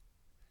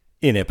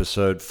In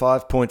episode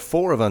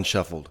 5.4 of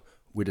Unshuffled,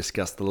 we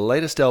discuss the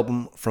latest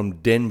album from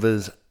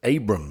Denver's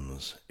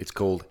Abrams. It's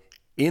called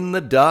In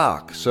the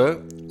Dark,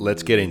 so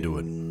let's get into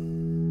it.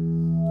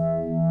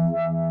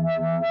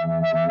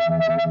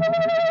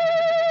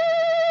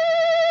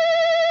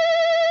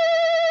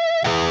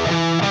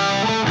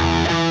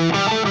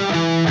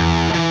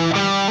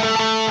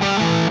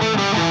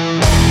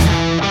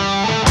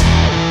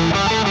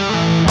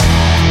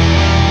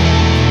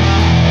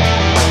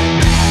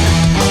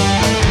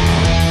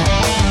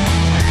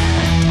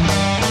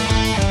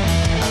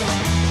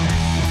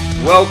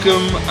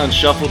 Welcome,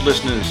 Unshuffled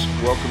listeners.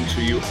 Welcome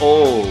to you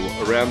all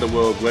around the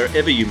world,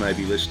 wherever you may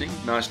be listening.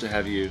 Nice to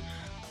have you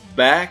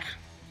back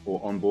or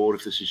on board.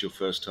 If this is your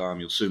first time,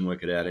 you'll soon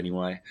work it out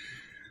anyway.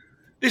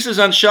 This is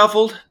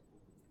Unshuffled.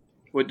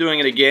 We're doing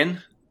it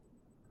again.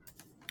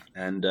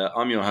 And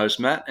I'm your host,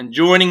 Matt. And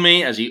joining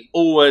me, as he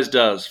always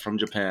does from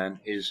Japan,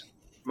 is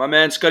my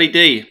man, Scotty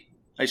D.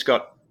 Hey,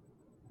 Scott.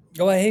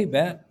 Oh, hey,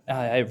 Matt.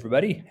 Hi,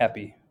 everybody.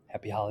 Happy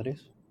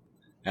holidays.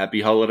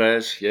 Happy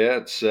holidays. Yeah,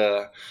 it's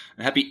a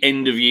happy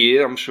end of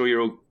year. I'm sure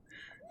you're all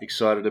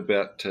excited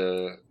about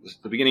the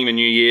beginning of a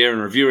new year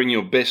and reviewing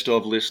your best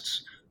of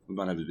lists. We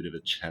might have a bit of a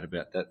chat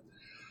about that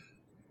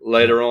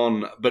later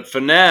on. But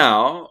for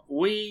now,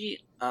 we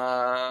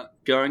are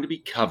going to be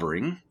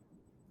covering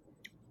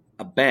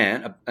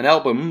an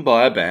album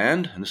by a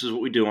band. And this is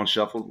what we do on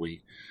Shuffled.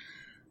 We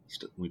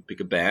pick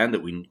a band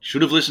that we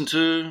should have listened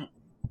to,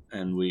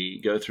 and we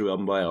go through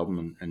album by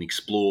album and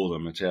explore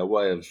them. It's our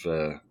way of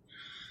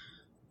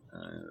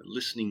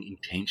listening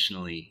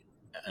intentionally,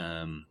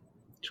 trying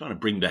to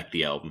bring back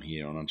the album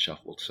here on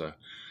Unshuffled. So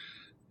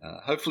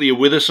hopefully you're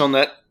with us on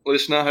that,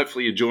 listener.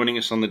 Hopefully you're joining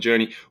us on the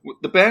journey.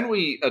 The band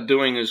we are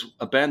doing is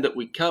a band that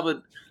we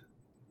covered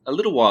a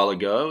little while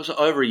ago. It was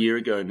over a year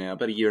ago now,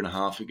 about a year and a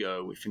half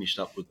ago we finished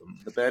up with them.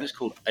 The band is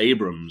called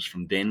Abrams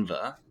from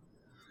Denver.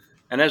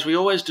 And as we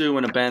always do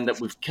when a band that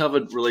we've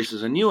covered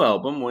releases a new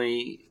album,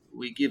 we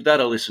give that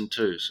a listen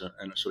too,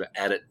 and sort of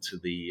add it to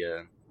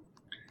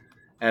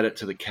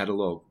the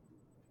catalogue.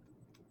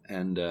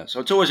 And so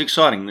it's always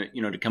exciting that,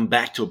 to come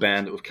back to a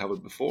band that we've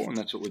covered before, and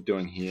that's what we're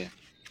doing here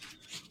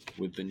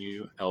with the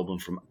new album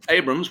from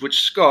Abrams,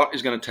 which Scott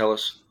is going to tell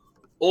us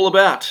all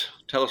about.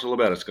 Tell us all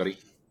about it, Scotty.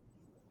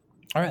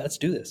 All right, let's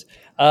do this.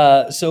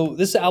 So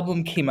this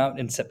album came out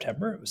in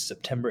September. It was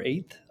September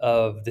 8th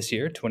of this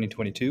year,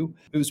 2022.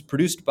 It was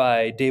produced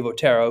by Dave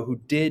Otero, who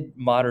did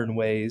Modern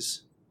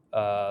Ways,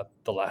 the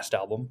last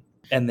album,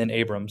 and then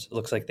Abrams. It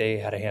looks like they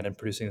had a hand in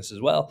producing this as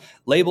well.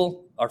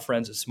 Label, our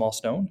friends at Small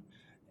Stone.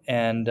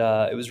 And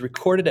it was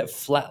recorded at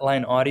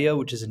Flatline Audio,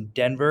 which is in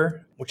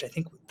Denver, which I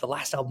think the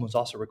last album was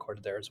also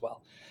recorded there as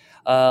well.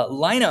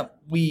 Lineup,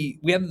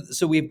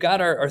 we've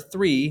got our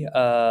three,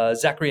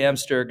 Zachary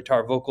Amster,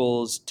 guitar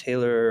vocals,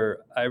 Taylor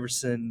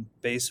Iverson,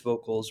 bass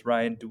vocals,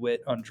 Ryan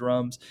DeWitt on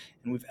drums,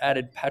 and we've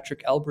added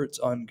Patrick Alberts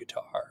on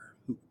guitar,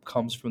 who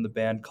comes from the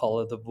band Call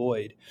of the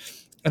Void.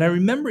 And I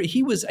remember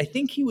he was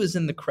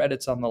in the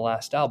credits on the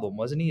last album,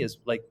 wasn't he?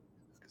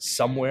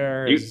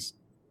 Somewhere.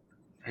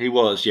 He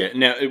was, yeah.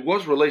 Now, it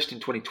was released in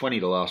 2020,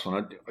 the last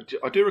one.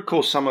 I do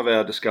recall some of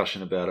our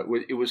discussion about it.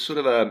 It was sort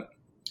of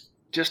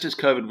just as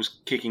COVID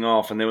was kicking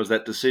off, and there was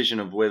that decision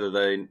of whether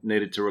they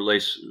should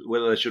release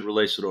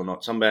it or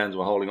not. Some bands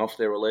were holding off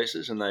their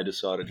releases, and they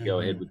decided to go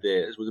ahead with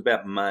theirs. It was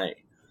about May.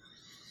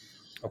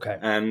 Okay.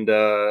 And,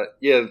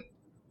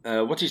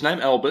 what's his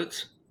name?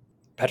 Alberts?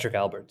 Patrick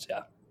Alberts,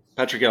 yeah.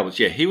 Patrick Alberts,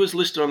 yeah. He was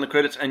listed on the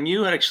credits, and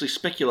you had actually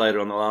speculated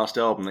on the last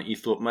album that you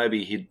thought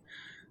maybe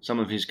some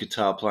of his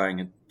guitar playing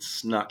had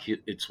snuck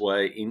its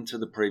way into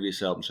the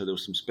previous album. So there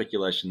was some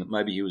speculation that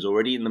maybe he was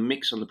already in the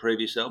mix on the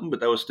previous album, but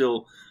they were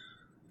still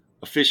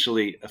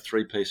officially a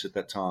three-piece at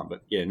that time.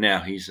 But yeah, now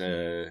he's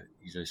a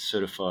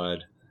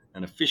certified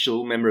and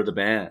official member of the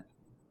band.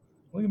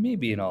 Well, me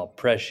being all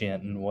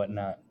prescient and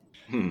whatnot.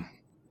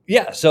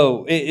 Yeah,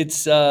 so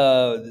it's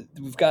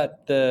we've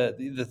got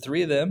the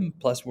three of them.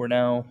 Plus, we're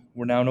now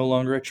no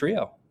longer a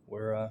trio.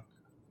 We're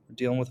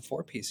dealing with a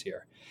four-piece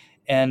here.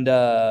 And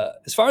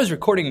as far as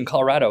recording in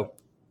Colorado,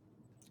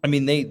 I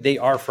mean, they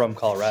are from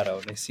Colorado,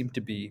 and they seem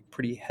to be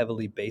pretty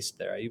heavily based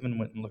there. I even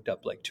went and looked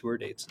up tour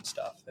dates and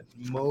stuff, and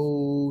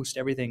most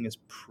everything is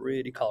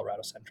pretty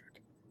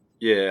Colorado-centric.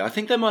 Yeah, I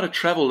think they might have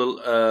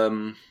traveled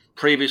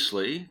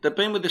previously. They've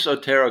been with this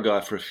Otero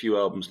guy for a few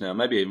albums now,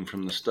 maybe even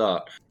from the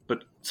start.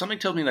 But something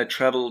tells me they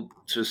traveled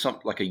to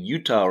something like a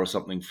Utah or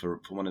something for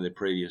one of their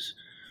previous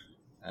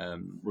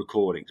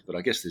recordings. But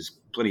I guess there's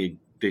plenty of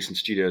decent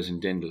studios in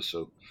Denver,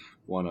 so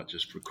why not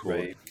just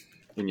record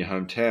in your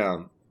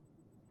hometown?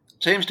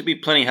 Seems to be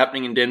plenty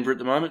happening in Denver at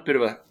the moment. Bit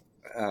of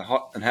a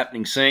hot and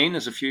happening scene.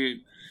 There's a few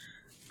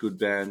good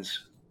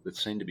bands that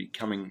seem to be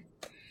coming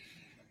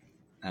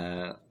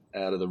out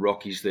of the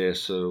Rockies there.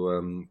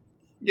 So,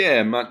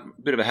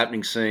 bit of a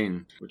happening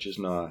scene, which is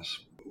nice.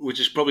 Which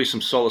is probably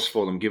some solace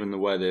for them, given the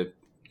way their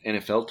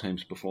NFL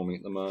team's performing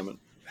at the moment.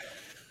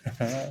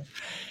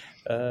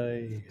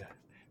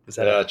 Was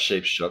that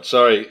cheap shot?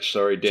 Sorry,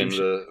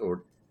 Denver,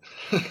 or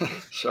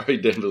sorry,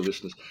 Denver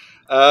listeners.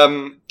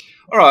 All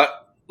right,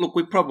 look,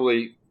 we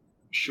probably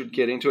should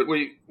get into it.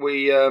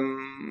 We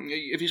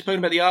have you spoken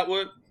about the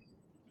artwork?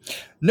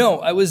 No,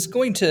 I was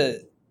going to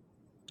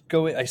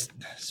go. I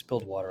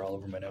spilled water all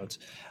over my notes.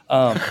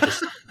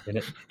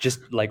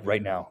 Just like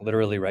right now,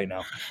 literally right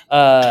now.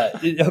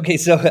 Okay,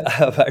 so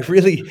I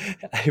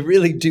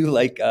really do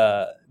like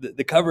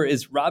the cover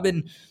is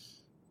Robin.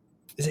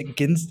 Is it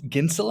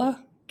Ginsela?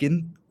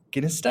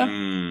 Ginista?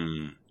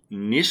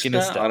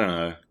 Nista? I don't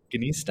know.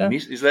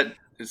 Ginista?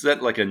 Is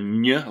that like a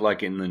ny,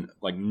 like in the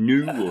like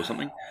new or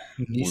something?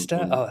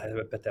 Nista? Oh,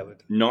 I bet that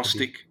would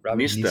Gnostic.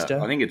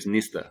 Nista. I think it's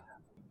Nista.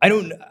 I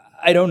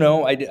don't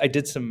know. I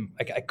did some.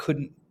 I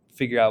couldn't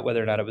figure out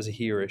whether or not it was a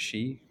he or a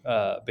she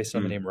based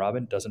on the name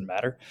Robin. Doesn't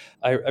matter.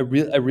 I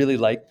really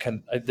like.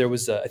 There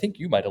was. I think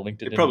you might have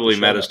linked it. It probably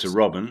matters to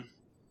Robin.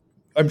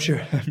 I'm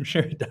sure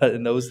it does,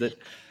 and those that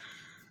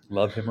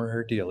love him or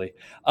her dearly.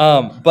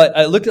 But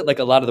I looked at like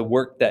a lot of the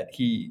work that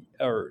he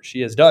or she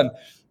has done,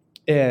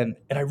 and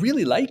I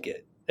really like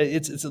it.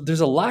 It's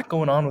there's a lot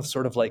going on with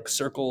sort of like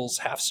circles,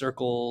 half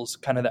circles,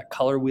 kind of that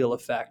color wheel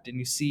effect, and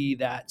you see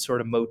that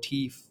sort of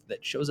motif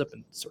that shows up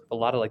in sort of a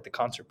lot of like the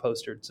concert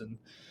posters and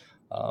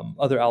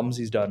other albums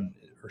he's done,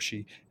 or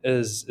she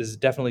is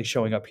definitely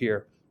showing up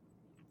here.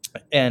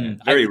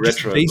 And very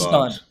retro based vibes.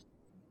 on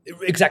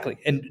exactly,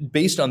 and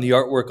based on the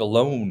artwork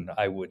alone,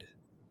 I would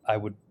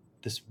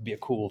this would be a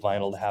cool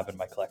vinyl to have in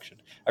my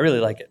collection. I really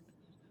like it.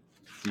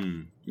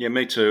 Yeah,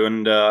 me too.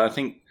 And I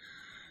think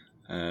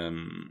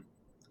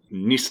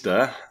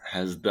Nista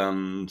has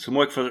done some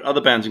work for other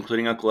bands,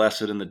 including Uncle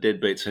Acid and the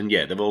Deadbeats, and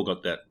yeah, they've all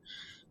got that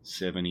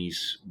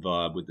 70s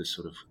vibe with this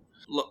sort of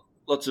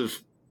lots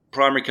of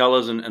primary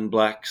colours and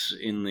blacks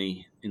in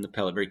the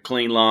palette, very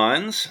clean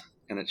lines,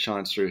 and it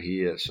shines through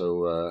here.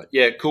 So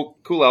yeah,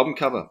 cool album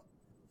cover,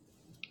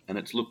 and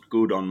it's looked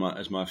good on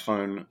as my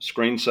phone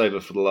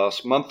screensaver for the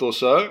last month or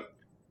so.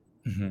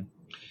 Mm-hmm.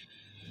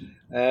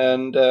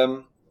 And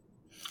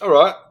all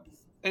right,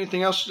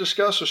 anything else to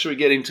discuss, or should we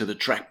get into the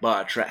track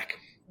by track?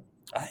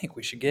 I think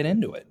we should get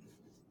into it.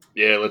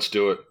 Yeah, let's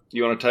do it.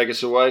 You want to take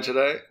us away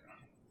today?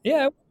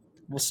 Yeah,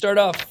 we'll start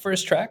off.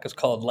 First track is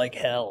called Like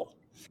Hell.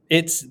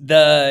 It's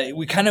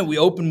we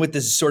open with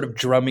this sort of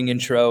drumming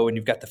intro, and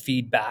you've got the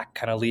feedback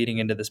kind of leading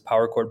into this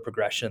power chord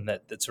progression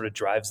that sort of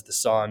drives the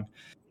song.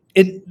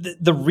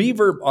 The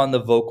reverb on the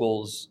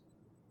vocals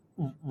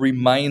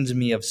reminds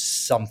me of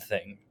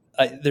something.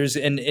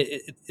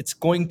 It's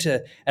going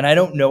to, and I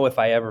don't know if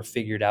I ever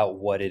figured out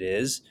what it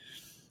is,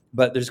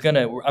 but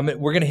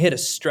we're gonna hit a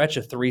stretch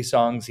of 3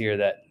 songs here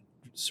that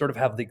sort of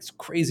have these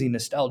crazy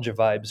nostalgia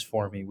vibes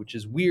for me, which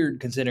is weird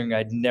considering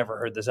I'd never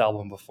heard this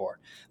album before.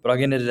 But I'll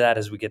get into that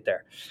as we get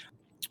there.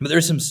 But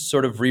there's some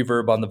sort of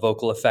reverb on the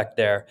vocal effect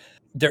there.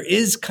 There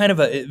is kind of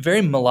a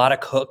very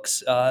melodic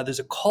hooks. There's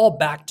a call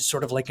back to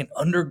sort of like an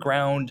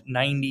underground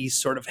 90s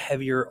sort of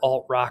heavier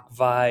alt-rock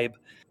vibe.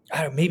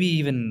 Maybe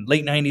even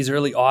late 90s,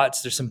 early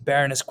aughts. There's some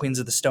Baroness Queens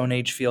of the Stone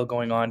Age feel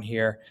going on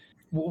here.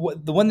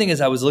 The one thing is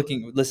I was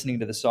listening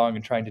to the song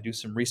and trying to do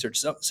some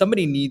research.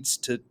 Somebody needs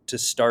to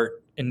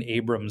start an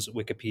Abrams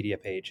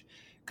Wikipedia page,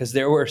 because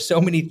there were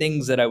so many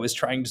things that I was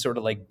trying to sort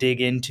of like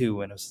dig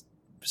into, and I was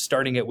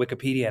starting at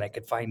Wikipedia and I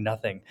could find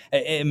nothing.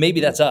 And maybe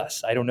that's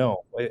us. I don't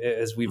know.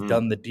 As we've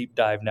done the deep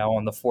dive now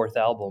on the 4th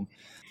album,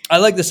 I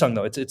like this song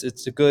though.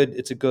 It's a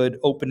good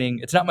opening.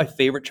 It's not my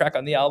favorite track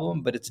on the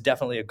album, but it's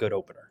definitely a good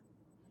opener.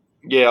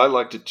 Yeah, I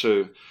liked it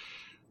too.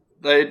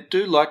 They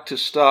do like to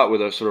start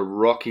with a sort of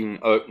rocking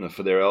opener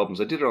for their albums.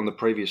 They did it on the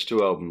previous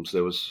 2 albums.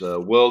 There was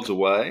Worlds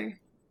Away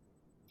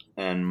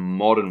and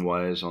Modern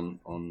Ways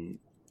on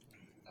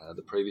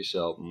the previous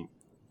album.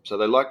 So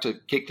they like to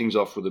kick things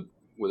off with a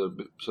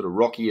sort of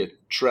rockier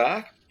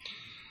track.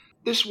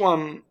 This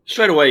one,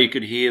 straight away you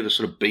could hear the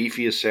sort of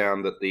beefier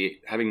sound that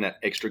having that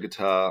extra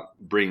guitar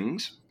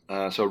brings.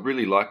 So I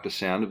really like the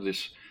sound of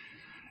this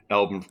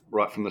album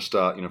right from the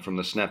start, from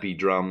the snappy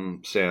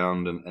drum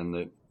sound and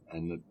the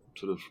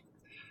sort of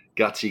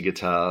gutsy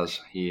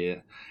guitars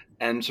here,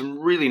 and some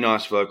really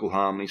nice vocal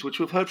harmonies, which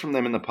we've heard from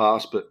them in the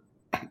past, but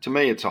to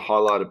me it's a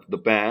highlight of the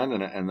band,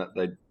 and that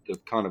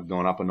they've kind of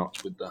gone up a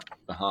notch with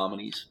the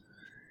harmonies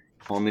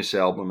on this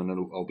album,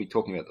 and I'll be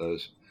talking about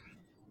those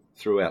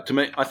throughout. To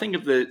me, I think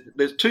of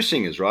there's 2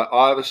 singers, right?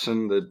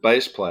 Iverson, the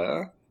bass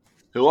player,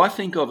 who I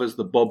think of as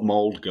the Bob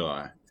Mould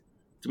guy.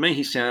 To me,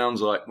 he sounds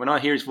like, when I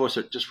hear his voice,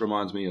 it just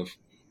reminds me of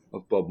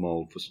Bob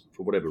Mould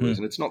for whatever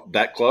reason. It's not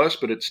that close,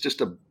 but it's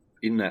just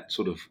in that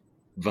sort of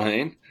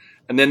vein.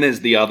 And then there's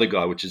the other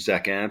guy, which is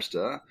Zach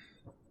Amster,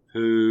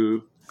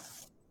 who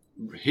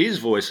his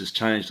voice has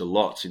changed a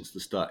lot since the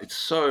start. It's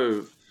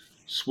so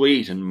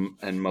sweet and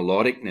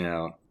melodic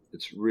now.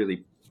 It's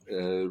really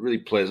really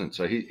pleasant.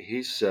 So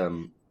his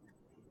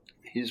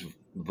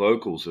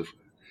vocals have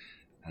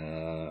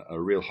a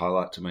real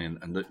highlight to me,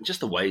 and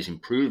just the way he's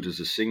improved as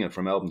a singer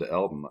from album to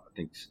album, I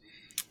think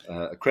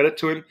a credit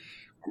to him.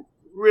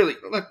 Really,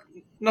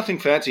 nothing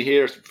fancy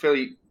here. It's a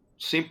fairly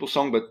simple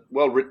song, but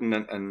well written,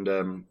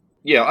 and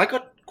yeah, I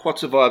got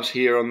Quatsa vibes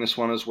here on this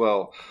one as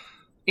well.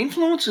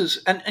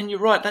 Influences, and you're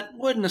right, that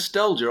word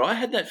nostalgia, I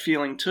had that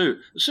feeling too.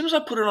 As soon as I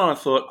put it on, I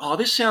thought, oh,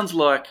 this sounds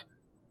like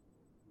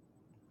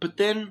but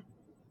then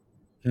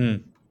Hmm.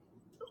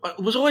 it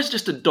was always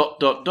just a ...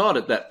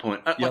 at that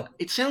point. Yep.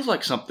 It sounds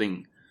like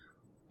something,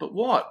 but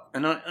what?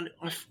 And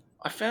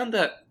I found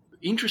that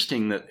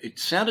interesting that it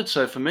sounded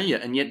so familiar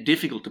and yet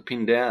difficult to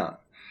pin down.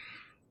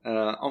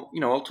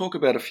 I'll talk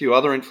about a few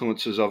other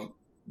influences of,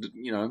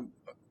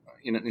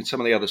 in some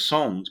of the other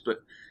songs,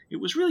 but it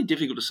was really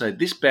difficult to say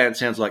this band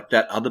sounds like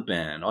that other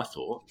band, I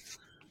thought.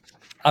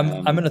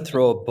 I'm going to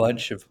throw a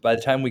bunch of, by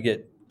the time we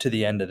get to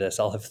the end of this,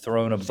 I'll have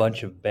thrown a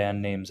bunch of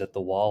band names at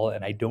the wall,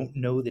 and I don't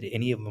know that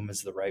any of them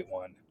is the right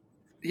one.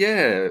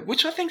 Yeah,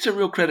 which I think is a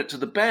real credit to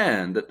the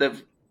band, that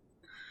they've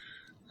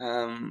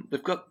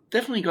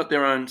definitely got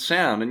their own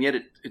sound, and yet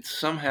it's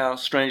somehow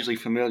strangely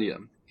familiar.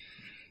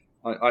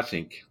 I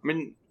think. I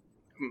mean,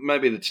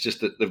 maybe it's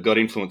just that they've got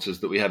influences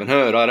that we haven't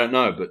heard. I don't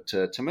know, but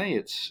to me,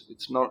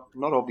 it's not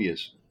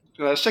obvious.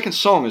 Second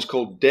song is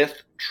called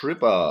Death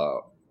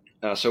Tripper.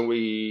 So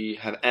we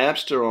have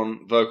Abster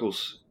on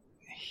vocals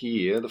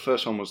here. The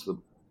first one was the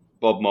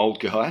Bob Mould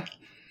guy.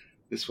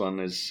 This one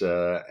is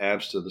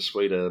Abster, the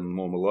sweeter,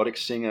 more melodic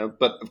singer.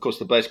 But of course,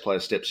 the bass player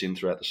steps in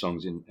throughout the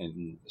songs,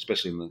 and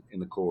especially in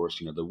the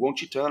chorus. The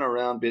 "Won't you turn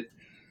around" bit.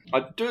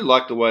 I do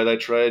like the way they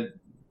trade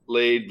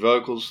lead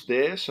vocals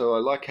there. So I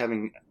like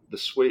having the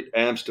sweet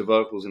Abster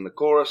vocals in the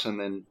chorus, and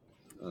then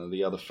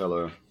the other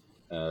fellow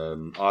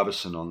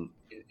Iverson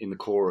in the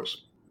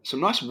chorus. Some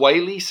nice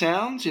whaley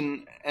sounds,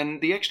 and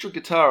the extra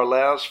guitar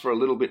allows for a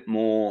little bit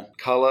more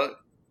colour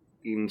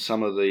in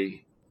some of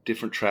the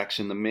different tracks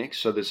in the mix.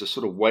 So there's a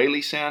sort of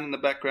whaley sound in the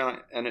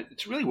background, and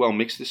it's really well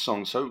mixed, this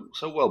song, so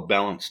well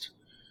balanced.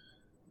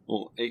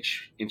 Well,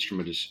 each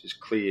instrument is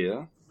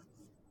clear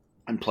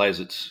and plays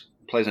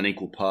an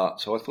equal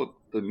part. So I thought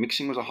the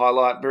mixing was a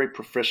highlight, very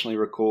professionally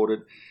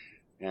recorded,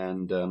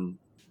 and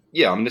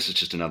this is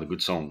just another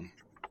good song.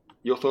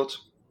 Your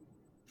thoughts?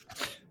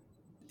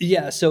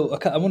 Yeah, so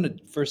I want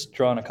to first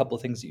draw on a couple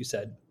of things that you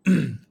said.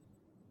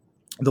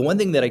 The one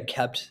thing that I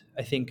kept,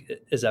 I think,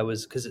 as I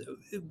was, because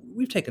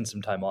we've taken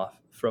some time off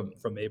from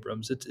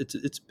Abrams.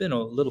 It's been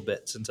a little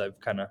bit since I've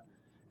kind of,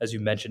 as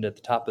you mentioned at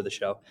the top of the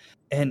show,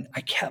 and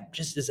I kept,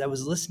 just as I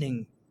was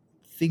listening,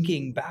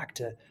 thinking back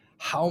to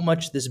how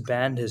much this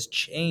band has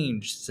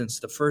changed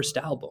since the first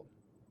album,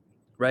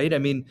 right? I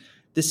mean,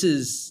 this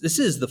is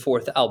the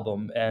fourth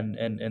album,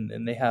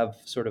 and they have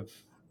sort of,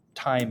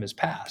 time has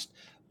passed,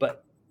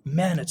 but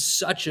man, it's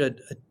such a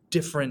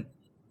different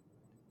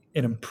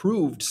and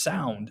improved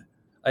sound.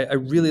 I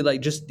really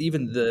like just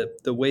even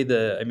the way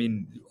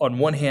on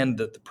one hand,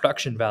 the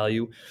production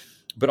value,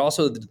 but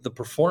also the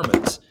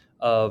performance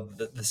of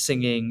the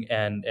singing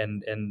and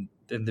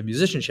the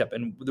musicianship.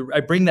 And I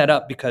bring that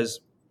up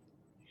because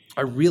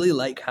I really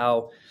like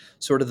how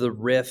sort of the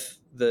riff,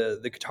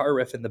 the guitar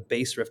riff and the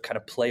bass riff kind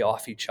of play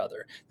off each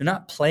other. They're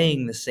not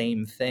playing the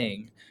same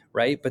thing,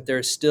 right? But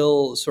they're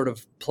still sort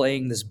of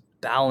playing this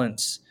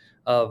balance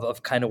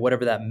of kind of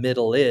whatever that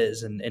middle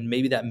is, and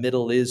maybe that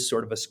middle is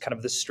sort of a kind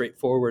of this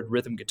straightforward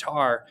rhythm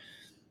guitar,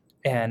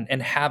 and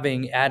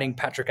adding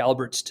Patrick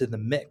Alberts to the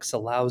mix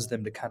allows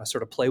them to kind of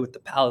sort of play with the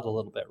palette a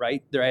little bit,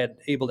 right? They're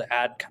able to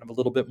add kind of a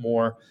little bit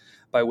more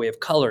by way of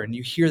color, and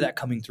you hear that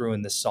coming through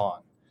in this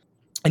song,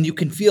 and you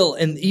can feel,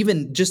 and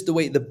even just the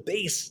way the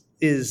bass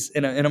is,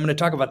 and I'm going to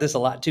talk about this a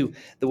lot too,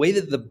 the way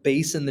that the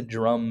bass and the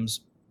drums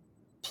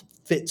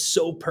fit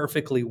so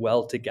perfectly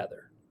well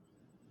together,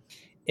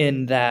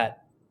 in that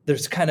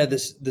there's kind of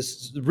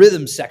this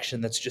rhythm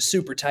section that's just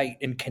super tight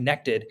and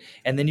connected.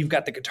 And then you've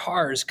got the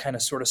guitars kind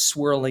of sort of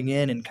swirling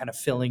in and kind of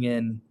filling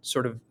in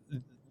sort of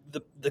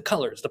the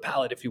colors, the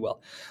palette, if you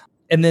will.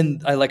 And then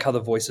I like how the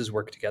voices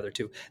work together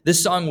too.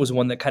 This song was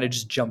one that kind of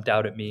just jumped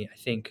out at me, I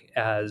think,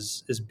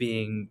 as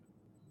being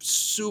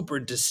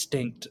super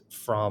distinct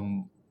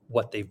from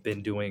what they've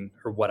been doing,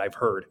 or what I've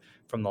heard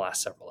from the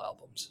last several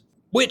albums.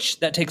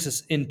 Which that takes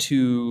us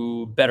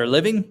into Better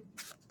Living.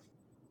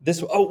 I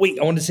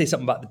wanted to say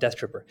something about the Death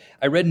Tripper.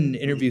 I read in an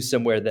interview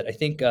somewhere that I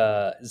think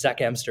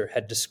Zach Amster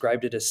had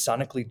described it as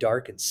sonically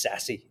dark and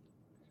sassy.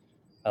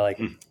 I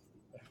like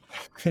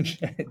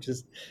it.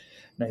 Just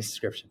nice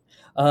description.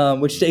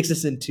 Which takes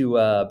us into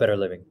Better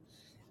Living.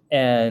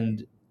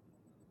 And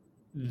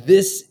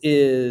this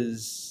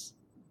is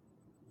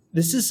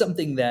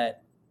something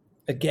that,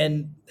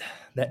 again,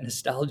 that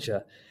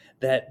nostalgia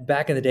that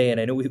back in the day,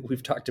 and I know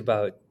we've talked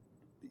about,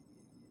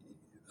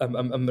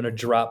 I'm going to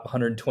drop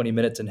 120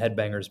 Minutes and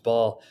Headbangers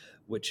Ball,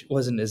 which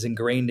wasn't as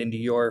ingrained into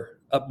your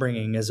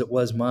upbringing as it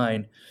was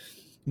mine.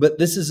 But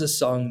this is a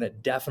song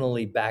that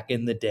definitely back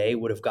in the day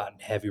would have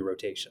gotten heavy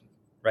rotation,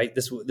 right?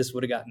 This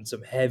would have gotten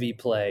some heavy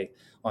play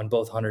on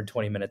both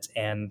 120 Minutes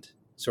and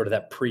sort of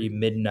that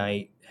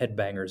pre-midnight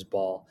Headbangers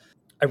Ball.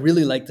 I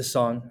really like the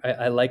song.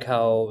 I like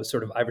how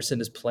sort of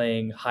Iverson is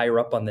playing higher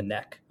up on the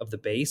neck of the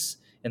bass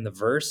in the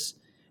verse.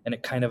 And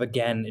it kind of,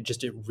 again,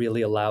 it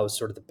really allows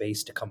sort of the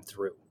bass to come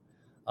through.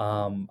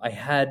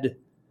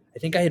 I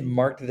think I had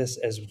marked this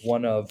as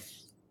one of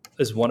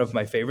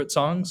my favorite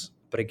songs,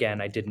 but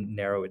again, I didn't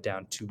narrow it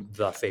down to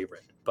the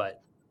favorite,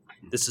 but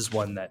this is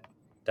one that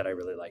I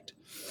really liked.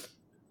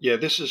 Yeah,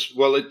 this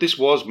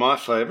was my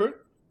favorite.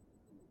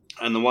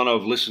 And the one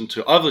I've listened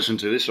to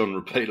this on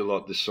repeat a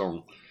lot, this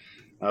song.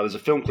 There's a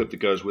film clip that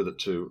goes with it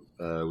too,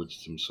 with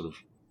some sort of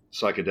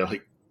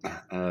psychedelic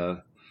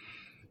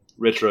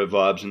retro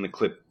vibes in the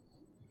clip.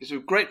 There's a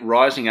great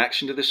rising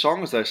action to this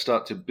song as they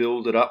start to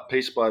build it up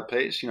piece by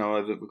piece.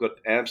 We've got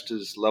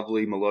Amster's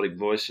lovely melodic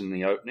voice in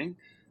the opening,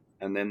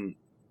 and then,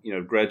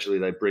 gradually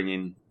they bring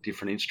in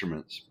different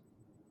instruments.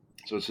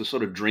 So it's a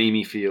sort of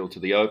dreamy feel to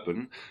the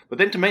open. But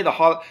then to me,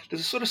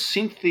 there's a sort of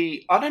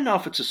synthy, I don't know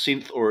if it's a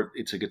synth or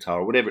it's a guitar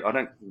or whatever.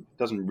 It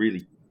doesn't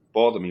really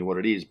bother me what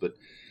it is, but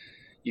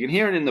you can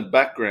hear it in the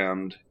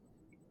background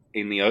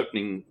in the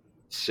opening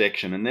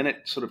section, and then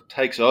it sort of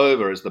takes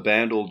over as the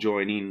band all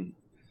join in.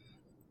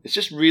 It's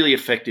just really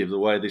effective, the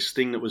way this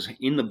thing that was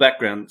in the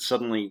background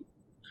suddenly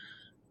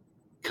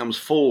comes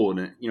forward,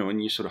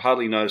 and you sort of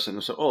hardly notice it,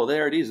 and so, oh,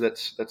 there it is.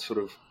 That's sort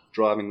of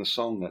driving the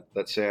song,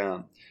 that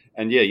sound.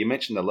 And yeah, you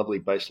mentioned the lovely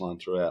bass line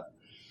throughout.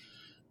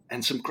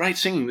 And some great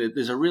singing.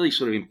 There's a really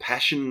sort of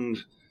impassioned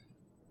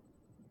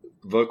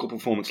vocal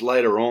performance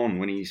later on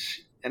when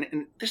he's...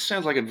 And this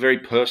sounds like a very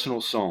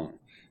personal song.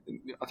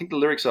 I think the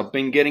lyrics are,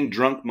 been getting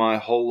drunk my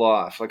whole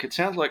life. Like, it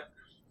sounds like...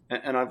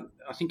 And I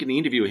think in the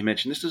interview he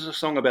mentioned, this is a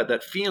song about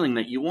that feeling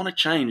that you want to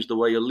change the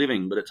way you're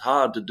living, but it's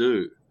hard to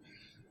do.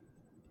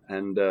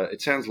 And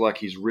it sounds like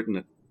he's written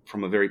it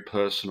from a very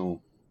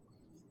personal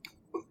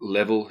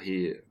level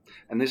here.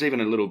 And there's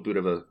even a little bit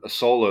of a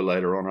solo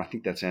later on. I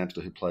think that's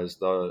Amster who plays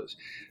those.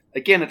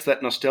 Again, it's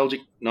that nostalgic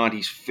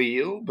 90s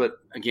feel, but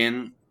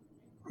again,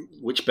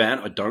 which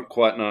band? I don't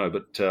quite know.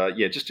 But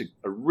just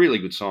a really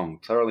good song.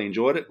 Thoroughly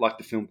enjoyed it. Liked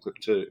the film clip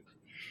too.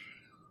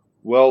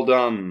 Well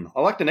done.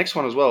 I like the next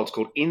one as well. It's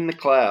called In the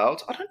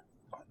Clouds.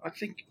 I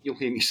think you'll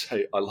hear me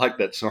say I like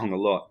that song a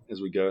lot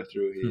as we go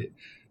through here.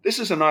 This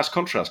is a nice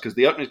contrast because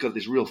the opening's got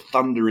this real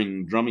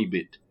thundering, drummy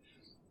bit.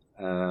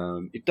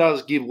 It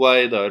does give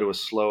way, though, to a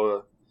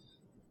slower,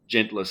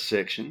 gentler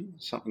section.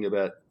 Something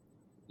about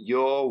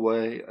your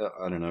way.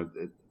 I don't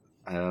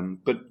know.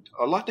 But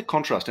I like the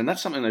contrast, and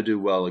that's something they do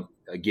well,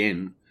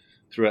 again,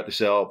 throughout this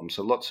album.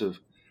 So lots of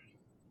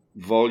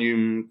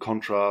volume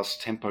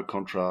contrasts, tempo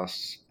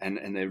contrasts,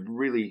 and they're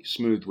really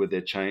smooth with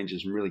their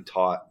changes and really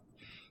tight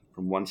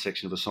from one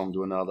section of a song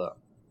to another.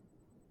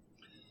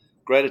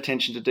 Great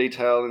attention to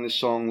detail in this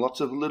song.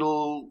 Lots of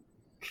little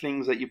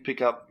things that you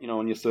pick up,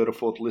 on your third or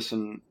fourth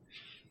listen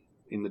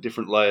in the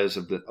different layers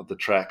of the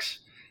tracks.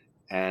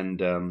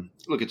 And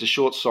look, it's a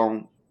short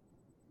song,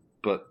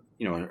 but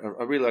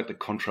I really like the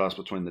contrast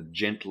between the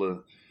gentler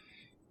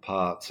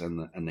parts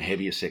and the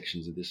heavier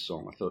sections of this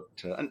song. I thought,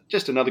 and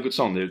just another good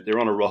song. They're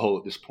on a roll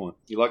at this point.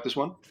 You like this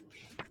one?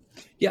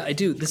 Yeah, I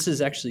do. This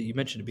is actually, you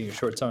mentioned it being a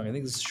short song. I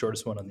think this is the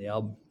shortest one on the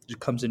album. It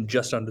comes in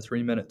just under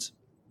 3 minutes.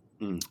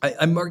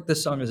 I marked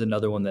this song as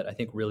another one that I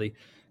think really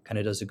kind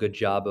of does a good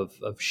job of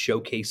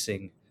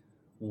showcasing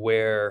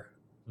where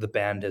the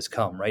band has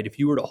come, right? If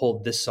you were to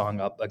hold this song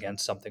up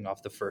against something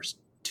off the first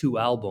 2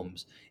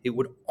 albums, it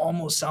would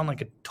almost sound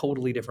like a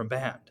totally different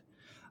band.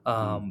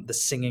 The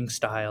singing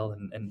style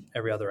and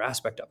every other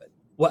aspect of it.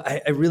 Well,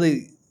 I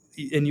really,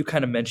 and you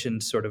kind of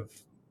mentioned sort of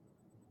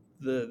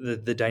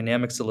the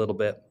dynamics a little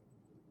bit.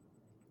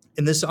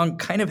 And this song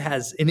kind of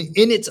has, in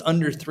its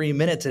under 3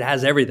 minutes, it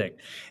has everything.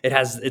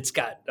 It's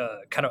got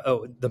kind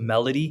of the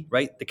melody,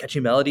 right? The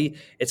catchy melody.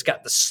 It's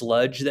got the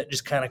sludge that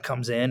just kind of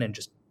comes in and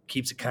just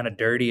keeps it kind of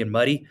dirty and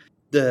muddy.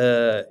 And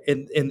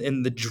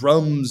the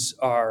drums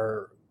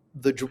are,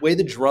 the way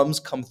the drums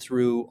come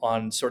through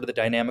on sort of the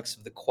dynamics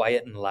of the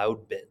quiet and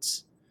loud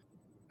bits.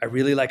 I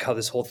really like how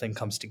this whole thing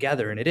comes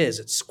together, and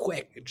it's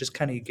quick. It just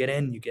kind of, you get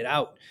in, you get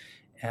out,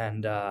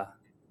 and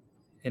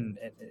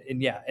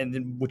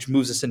then which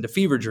moves us into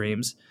Fever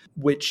Dreams,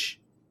 which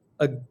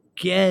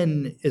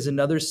again is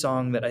another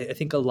song that I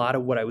think a lot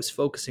of what I was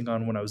focusing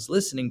on when I was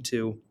listening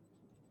to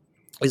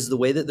is the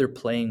way that they're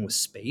playing with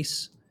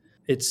space.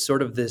 It's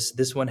sort of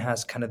this one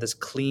has kind of this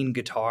clean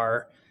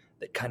guitar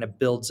that kind of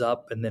builds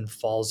up and then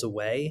falls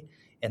away.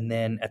 And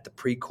then at the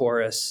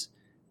pre-chorus,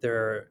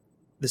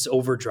 this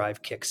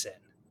overdrive kicks in,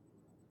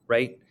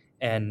 right?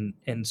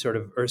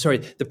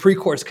 The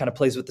pre-chorus kind of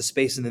plays with the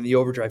space, and then the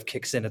overdrive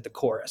kicks in at the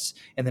chorus,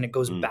 and then it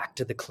goes back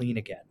to the clean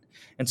again.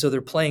 And so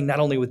they're playing not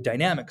only with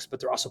dynamics, but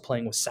they're also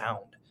playing with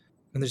sound.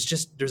 And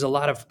there's a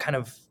lot of kind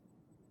of,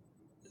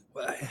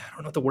 I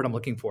don't know what the word I'm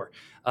looking for.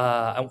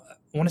 I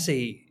want to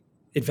say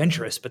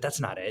adventurous, but that's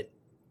not it.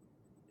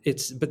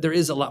 But there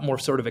is a lot more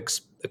sort of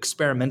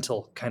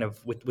experimental kind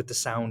of with the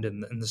sound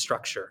and the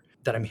structure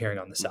that I'm hearing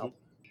on this album.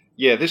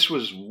 Yeah, this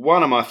was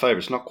one of my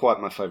favorites. Not quite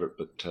my favorite,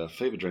 but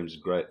Fever Dreams is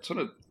great. Sort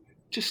of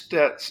just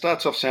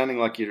starts off sounding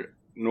like your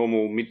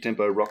normal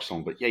mid-tempo rock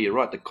song. But yeah, you're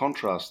right. The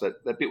contrast,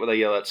 that bit where they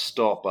yell out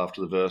stop after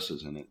the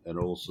verses, and it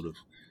all sort of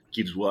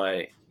gives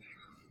way.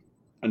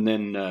 And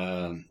then,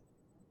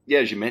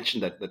 as you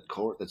mentioned, that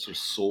chorus, that sort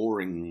of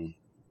soaring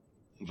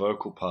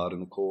vocal part in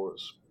the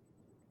chorus.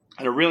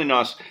 And a really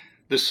nice...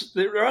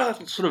 There are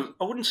sort of,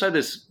 I wouldn't say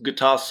there's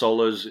guitar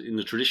solos in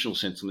the traditional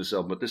sense on this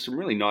album, but there's some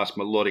really nice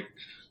melodic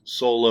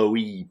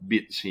solo-y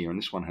bits here, and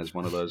this one has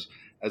one of those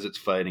as it's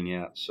fading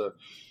out. So,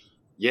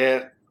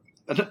 yeah,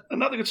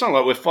 Another good song.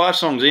 Like, we're 5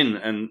 songs in,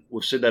 and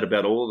we've said that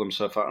about all of them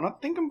so far. And I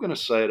think I'm going to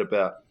say it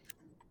about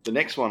the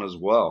next one as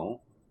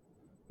well.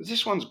 Because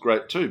this one's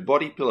great too.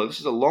 Body Pillow. This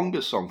is a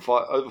longer song,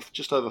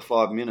 just over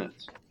 5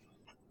 minutes.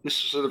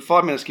 So the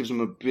 5 minutes gives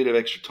them a bit of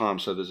extra time.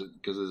 So there's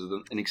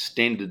an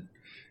extended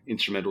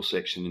instrumental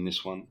section in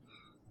this one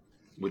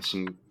with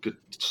some good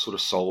sort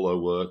of solo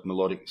work,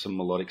 some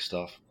melodic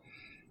stuff.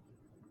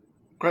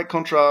 Great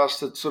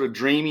contrast, it's sort of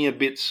dreamier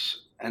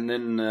bits, and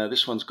then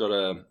this one's got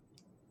a.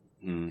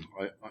 Can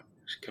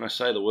I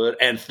say the word?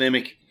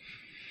 Anthemic.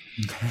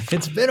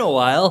 It's been a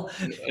while.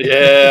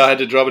 Yeah, I had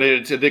to drop it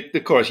in. It's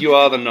the chorus. You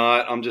are the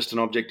night. I'm just an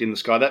object in the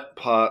sky. That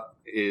part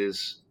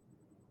is,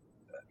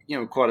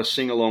 quite a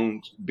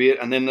sing-along bit.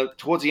 And then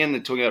towards the end,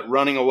 they're talking about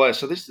running away.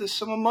 So there's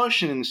some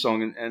emotion in the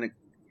song and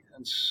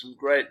some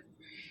great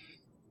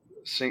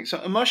sing.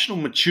 So emotional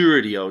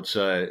maturity, I would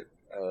say,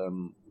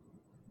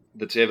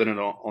 that's evident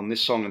on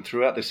this song and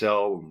throughout this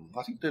album.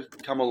 I think they've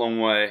come a long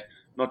way,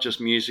 not just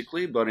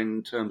musically, but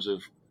in terms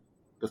of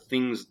the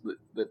things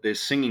that they're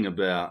singing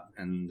about.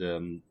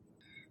 And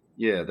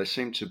they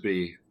seem to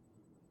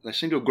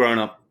have grown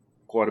up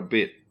quite a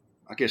bit.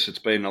 I guess it's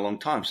been a long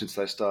time since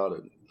they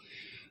started.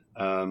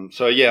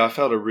 I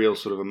felt a real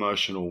sort of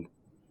emotional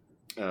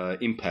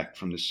impact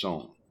from this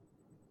song,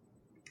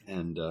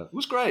 and it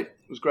was great.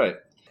 It was great.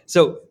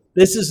 So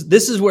this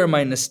is where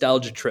my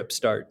nostalgia trip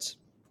starts.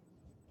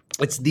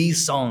 It's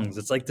these songs.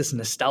 It's like this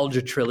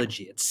nostalgia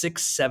trilogy. It's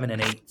 6, 7,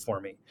 and 8 for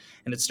me,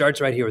 and it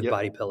starts right here with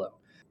Body Pillow.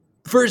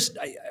 First,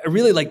 I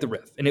really like the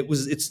riff, and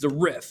it's the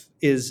riff.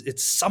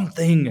 It's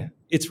something.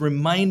 It's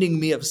reminding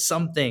me of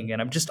something,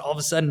 and I'm just all of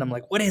a sudden I'm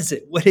like, what is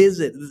it? What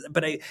is it?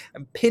 But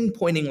I'm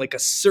pinpointing like a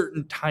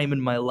certain time in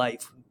my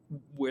life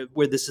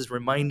where this is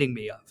reminding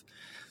me of,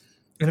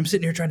 and I'm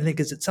sitting here trying to think: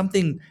 is it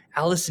something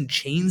Alice in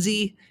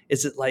Chainsy?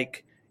 Is it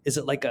like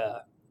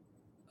a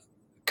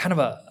kind of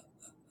a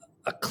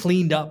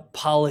cleaned up,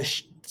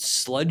 polished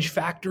sludge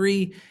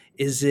factory?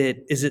 Is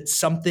it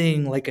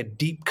something like a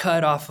deep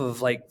cut off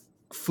of like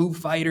Foo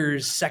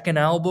Fighters' second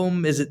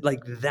album? Is it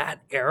like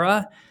that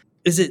era?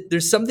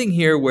 There's something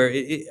here where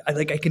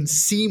I can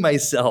see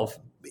myself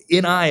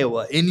in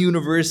Iowa, in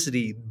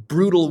university,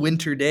 brutal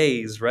winter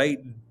days, right?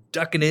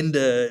 Ducking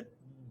into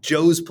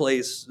Joe's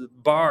Place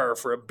bar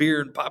for a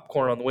beer and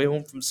popcorn on the way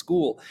home from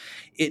school.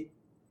 I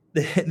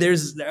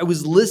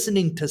was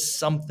listening to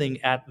something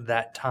at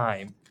that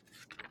time,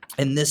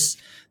 and this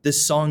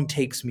song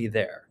takes me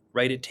there,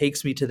 right? It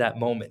takes me to that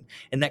moment,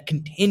 and that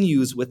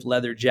continues with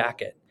Leather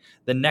Jacket,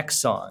 the next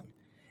song,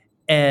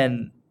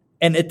 and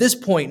at this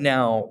point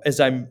now,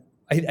 as I'm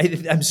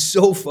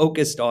so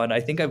focused on,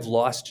 I think I've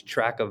lost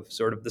track of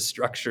sort of the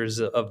structures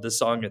of the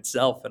song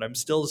itself, and I'm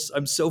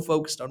so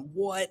focused on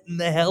what in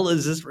the hell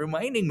is this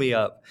reminding me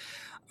of.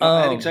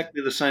 I had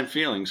exactly the same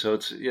feeling. So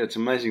it's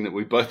amazing that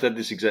we both had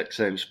this exact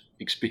same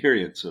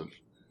experience of.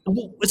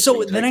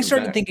 So then I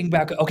started thinking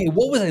back, okay,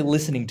 what was I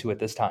listening to at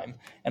this time?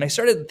 And I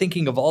started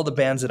thinking of all the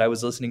bands that I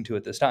was listening to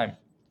at this time.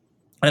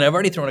 And I've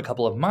already thrown a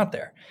couple of them out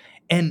there.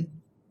 And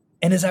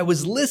as I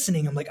was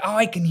listening, I'm like, oh,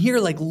 I can hear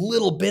like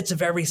little bits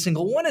of every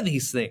single one of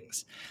these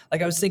things.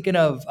 Like I was thinking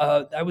of,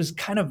 I was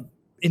kind of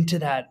into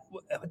that,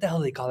 what the hell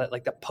do they call that?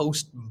 Like the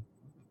post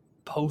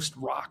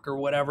rock or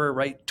whatever,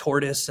 right?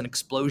 Tortoise and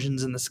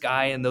Explosions in the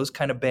Sky and those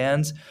kind of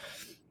bands.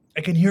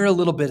 I can hear a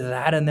little bit of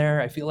that in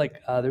there. I feel like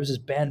there was this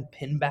band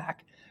Pinback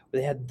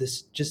where they had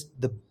this,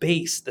 just the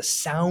bass, the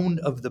sound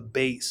of the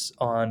bass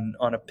on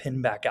a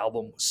Pinback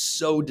album was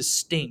so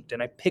distinct.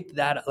 And I picked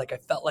that up. Like I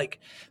felt like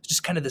it was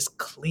just kind of this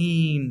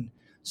clean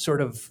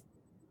sort of,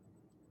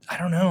 I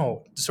don't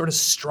know, sort of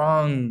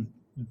strong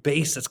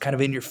bass that's kind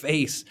of in your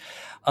face.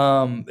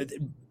 A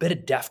bit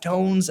of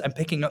Deftones. I'm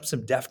picking up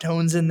some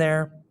Deftones in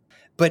there.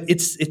 But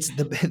it's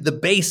the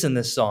bass in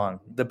this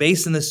song. The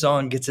bass in this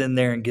song gets in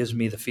there and gives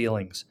me the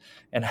feelings.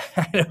 And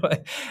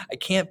I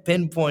can't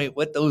pinpoint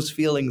what those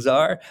feelings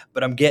are,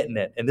 but I'm getting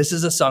it. And this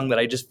is a song that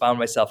I just found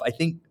myself. I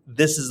think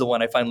this is the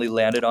one I finally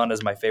landed on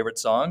as my favorite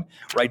song,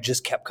 where I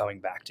just kept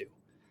coming back to.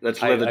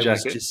 That's Leather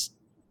Jacket?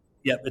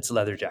 It's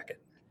Leather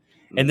Jacket.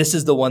 And this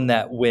is the one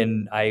that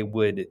when I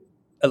would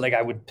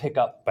pick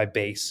up my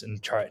bass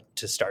and try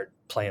to start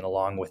playing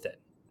along with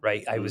it,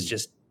 right? I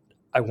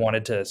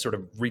wanted to sort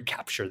of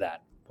recapture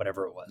that,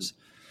 whatever it was.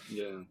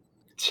 Yeah.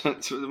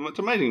 It's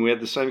amazing. We had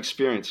the same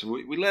experience.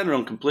 We landed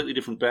on completely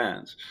different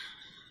bands.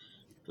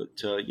 But,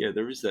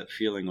 there is that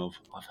feeling of,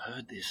 I've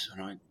heard this,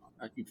 and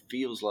it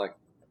feels like,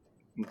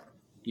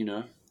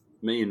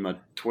 me in my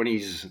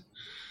 20s.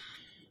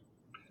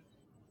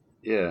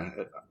 Yeah.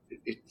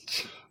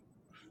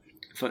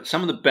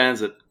 Some of the bands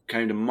that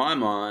came to my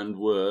mind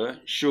were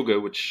Sugar,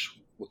 which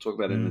we'll talk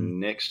about in the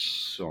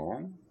next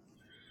song.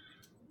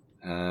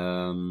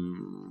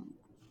 To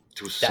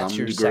some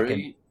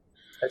degree.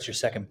 That's your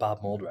second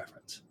Bob Mould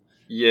reference.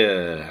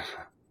 Yeah.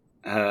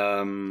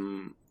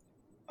 Alice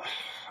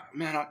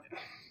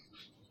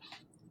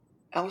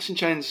in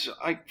Chains,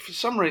 for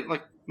some reason,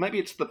 like maybe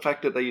it's the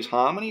fact that they use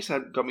harmonies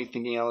that got me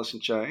thinking Alice in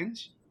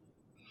Chains.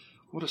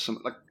 What are some,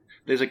 like,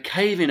 there's a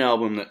Cave In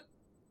album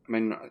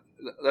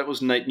that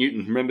was Nate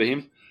Newton, remember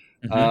him?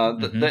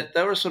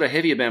 They were a sort of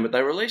heavier band, but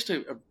they released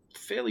a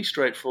fairly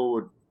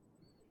straightforward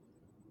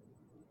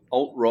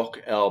alt rock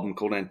album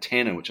called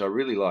Antenna, which I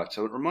really liked.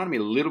 So it reminded me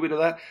a little bit of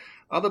that.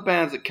 Other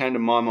bands that came to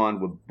my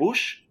mind were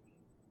Bush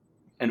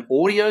and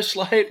Audio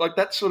Slave, like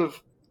that sort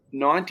of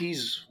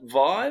 90s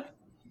vibe,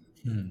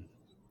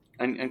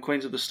 and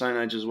Queens of the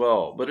Stone Age as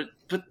well. But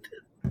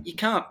you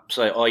can't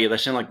say, oh yeah, they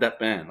sound like that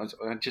band.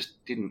 I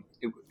just didn't.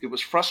 It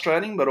was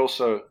frustrating, but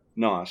also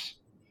nice.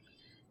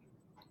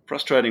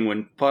 Frustrating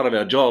when part of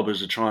our job is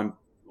to try and,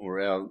 or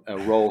our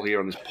role here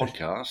on this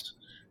podcast,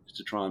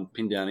 to try and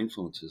pin down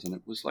influences, and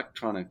it was like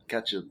trying to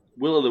catch a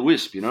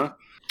will-o'-the-wisp, you know?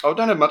 I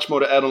don't have much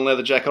more to add on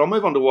Leather Jacket. I'll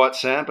move on to White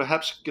Sand,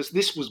 perhaps, because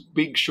this was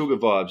big Sugar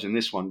vibes in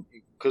this one.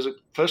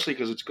 Firstly,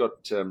 because it's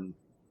got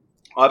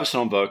Iverson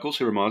on vocals,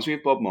 who reminds me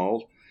of Bob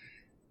Mould,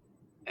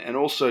 and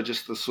also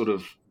just the sort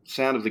of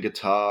sound of the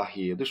guitar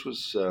here. This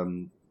was,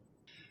 and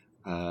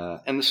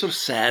the sort of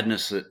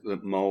sadness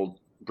that Mould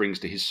brings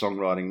to his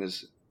songwriting.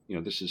 There's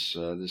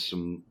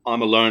some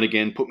I'm Alone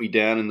Again, Put Me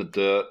Down in the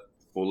Dirt,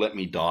 or Let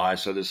Me Die.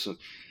 So there's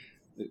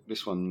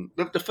this one.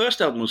 The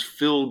first album was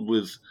filled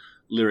with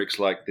lyrics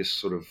like this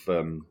sort of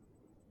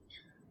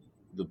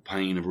the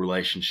pain of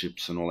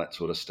relationships and all that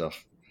sort of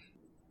stuff,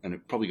 and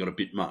it probably got a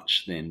bit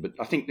much then. But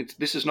I think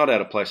this is not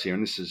out of place here,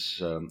 and this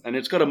is and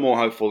it's got a more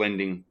hopeful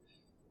ending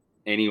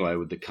anyway,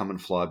 with the Come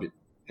and Fly bit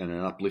and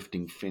an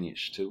uplifting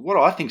finish to what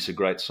I think is a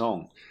great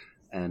song.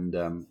 And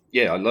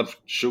I love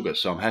Sugar,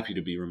 so I'm happy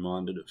to be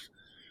reminded of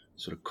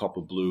sort of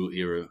copper blue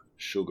era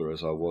Sugar,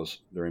 as I was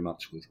very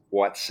much with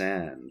White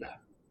Sand.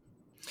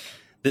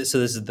 So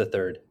this is the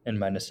third in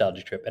my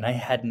nostalgia trip, and I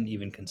hadn't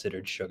even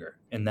considered Sugar,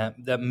 and that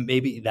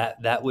maybe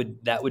that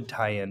would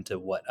tie into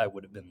what I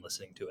would have been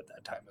listening to at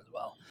that time as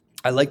well.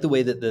 I like the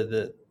way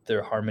that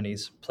their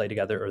harmonies play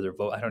together, or their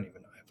I don't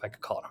even know if I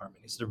could call it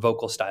harmonies. Their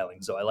vocal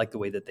styling. So I like the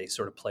way that they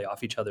sort of play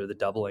off each other, the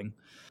doubling.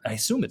 I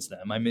assume it's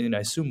them. I mean, I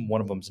assume one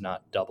of them's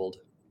not doubled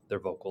their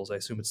vocals. I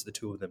assume it's the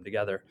two of them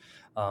together.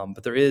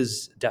 But there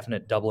is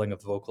definite doubling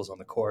of vocals on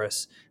the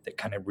chorus that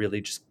kind of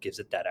really just gives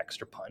it that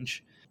extra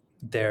punch.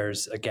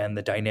 There's, again,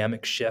 the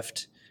dynamic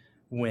shift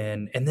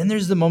and then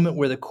there's the moment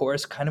where the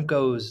chorus kind of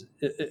goes,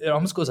 it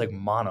almost goes like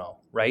mono,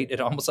 right? It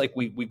almost like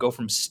we go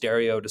from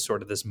stereo to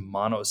sort of this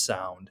mono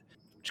sound,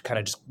 which kind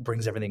of just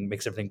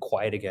makes everything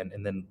quiet again,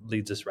 and then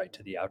leads us right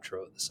to the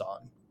outro of the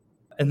song.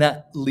 And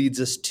that leads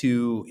us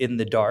to In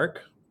the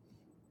Dark,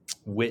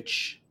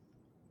 which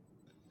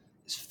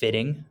is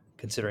fitting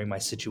considering my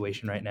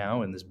situation right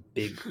now in this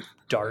big,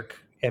 dark,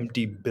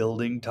 empty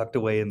building tucked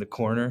away in the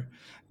corner.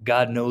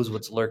 God knows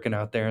what's lurking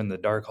out there in the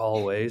dark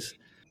hallways.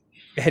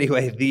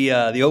 Anyway,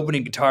 the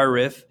opening guitar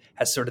riff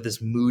has sort of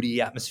this moody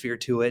atmosphere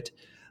to it.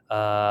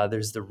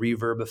 There's the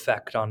reverb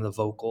effect on the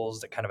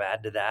vocals that kind of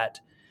add to that.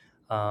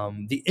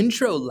 The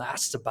intro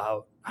lasts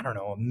about, I don't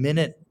know, a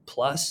minute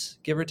plus,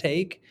 give or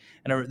take.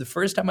 And the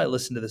first time I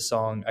listened to the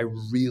song,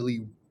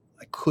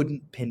 I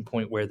couldn't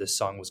pinpoint where this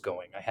song was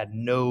going. I had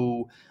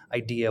no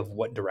idea of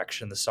what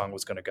direction the song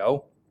was going to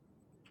go.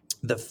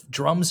 The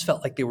drums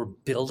felt like they were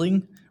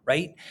building,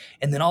 right?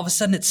 And then all of a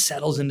sudden it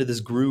settles into this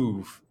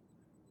groove.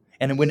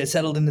 And when it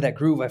settled into that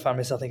groove, I found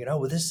myself thinking, oh,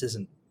 well, this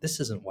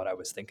isn't what I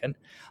was thinking.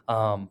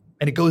 And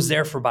it goes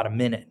there for about a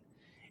minute.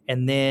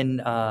 And then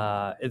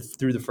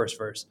through the first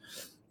verse.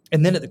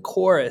 And then at the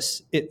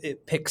chorus,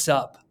 it picks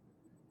up.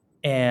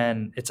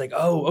 And it's like,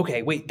 oh,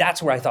 okay, wait,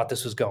 that's where I thought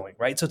this was going,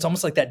 right? So it's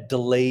almost like that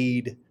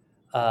delayed,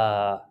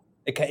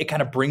 it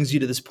kind of brings you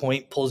to this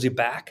point, pulls you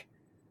back,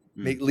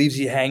 leaves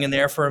you hanging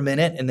there for a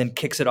minute, and then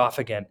kicks it off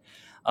again.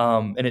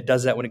 And it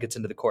does that when it gets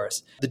into the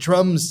chorus. The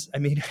drums, I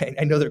mean,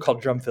 I know they're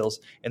called drum fills,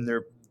 and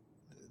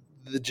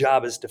the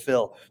job is to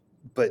fill.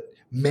 But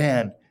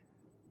man,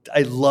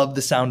 I love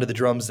the sound of the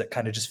drums that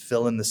kind of just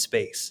fill in the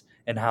space,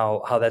 and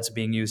how that's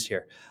being used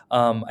here.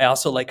 I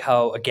also like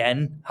how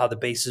the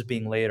bass is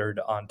being layered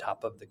on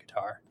top of the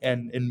guitar.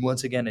 And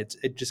once again,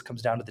 it just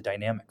comes down to the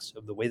dynamics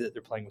of the way that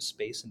they're playing with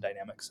space and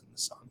dynamics in the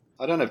song.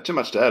 I don't have too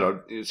much to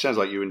add. It sounds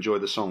like you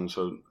enjoyed the song,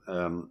 so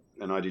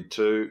and I did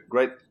too.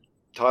 Great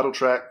title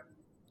track.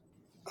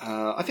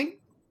 I think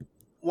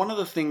one of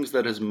the things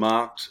that has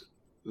marked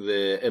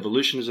their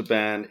evolution as a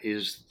band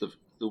is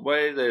the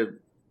way they're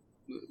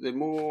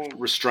more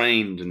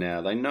restrained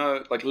now. They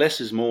know, like, less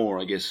is more,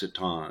 I guess, at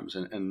times,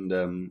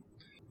 and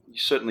you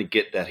certainly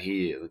get that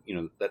here. You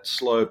know, that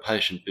slow,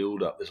 patient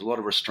build-up. There's a lot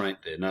of restraint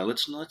there. No,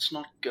 let's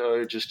not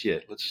go just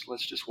yet. Let's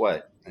just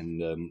wait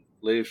and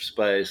leave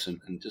space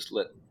and just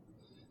let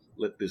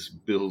this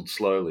build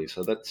slowly.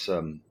 So that's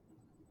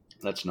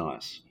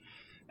nice.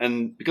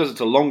 And because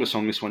it's a longer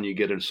song, this one, you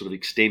get a sort of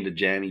extended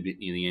jammy bit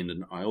near the end,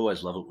 and I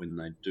always love it when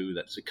they do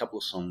that. It's a couple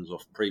of songs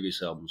off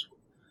previous albums.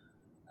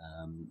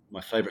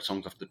 My favourite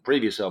songs off the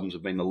previous albums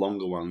have been the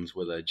longer ones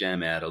where they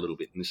jam out a little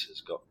bit, and this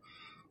has got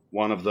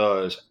one of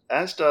those,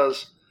 as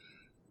does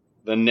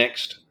the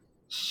next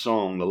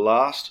song. The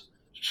last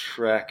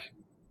track,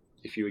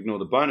 if you ignore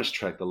the bonus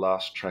track, the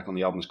last track on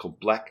the album is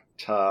called Black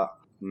Tar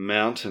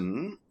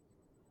Mountain,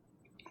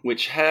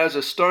 which has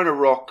a stoner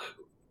rock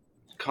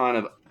kind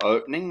of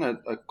opening, a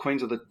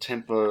Queens of the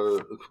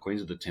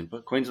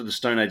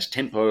Stone Age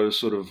tempo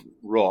sort of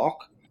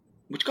rock,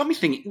 which got me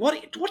thinking,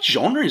 what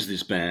genre is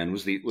this band?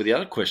 Was the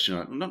other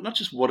question. Not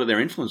just what are their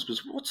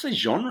influences, but what's their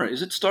genre?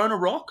 Is it stoner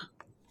rock?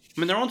 I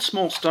mean, they're on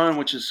Small Stone,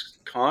 which is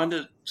kind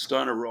of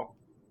stoner rock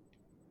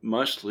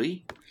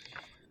mostly.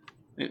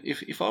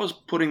 If I was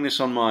putting this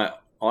on my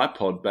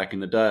iPod back in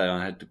the day,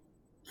 I had to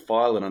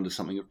file it under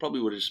something, it probably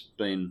would have just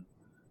been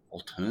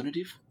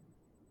alternative.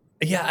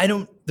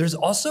 Yeah, there's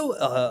also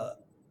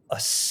a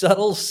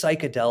subtle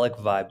psychedelic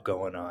vibe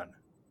going on.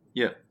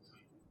 Yeah.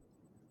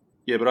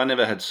 Yeah, but I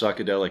never had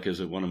psychedelic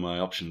as one of my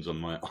options on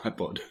my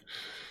iPod.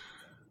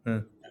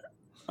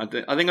 I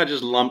think I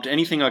just lumped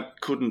anything that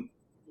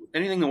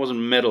wasn't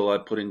metal, I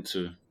put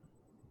into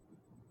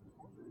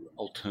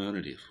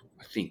alternative.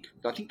 I think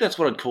that's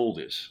what I'd call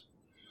this.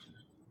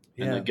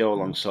 Yeah. And they go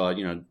alongside,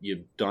 your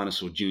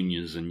Dinosaur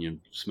Juniors and your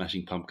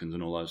Smashing Pumpkins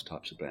and all those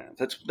types of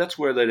bands. That's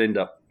where they'd end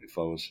up if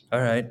I was.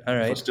 All right.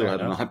 If I still had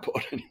an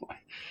iPod anyway.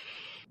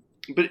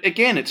 But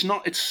again, it's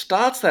not. It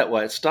starts that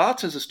way. It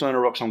starts as a stoner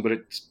rock song, but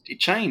it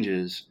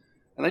changes,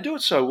 and they do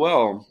it so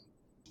well.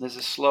 There's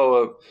a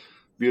slower,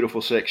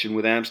 beautiful section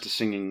with Amster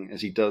singing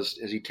as he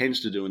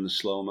tends to do in the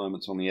slower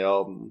moments on the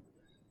album.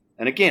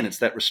 And again, it's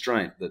that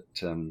restraint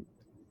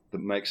that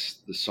makes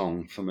the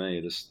song for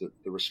me. The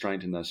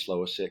restraint in those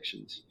slower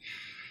sections.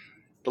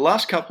 The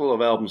last couple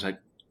of albums had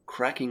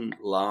cracking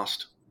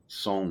last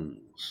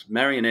songs.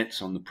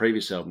 Marionettes on the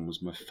previous album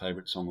was my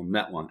favourite song on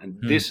that one, and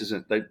this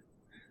isn't.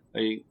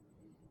 They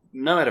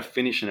know how to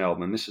finish an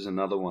album, and this is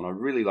another one. I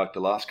really like the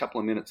last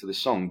couple of minutes of this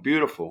song.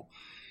 Beautiful.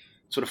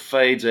 Sort of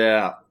fades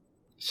out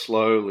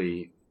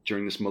slowly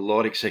during this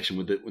melodic section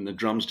when the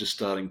drum's just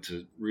starting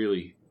to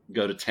really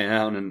go to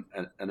town,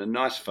 and a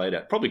nice fade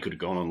out. Probably could have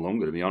gone on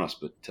longer, to be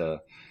honest,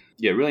 but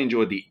really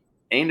enjoyed the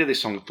end of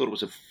this song. I thought it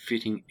was a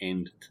fitting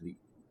end to the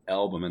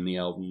album, and the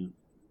album,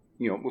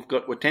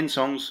 we're 10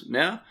 songs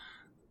now.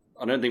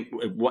 I don't think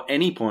at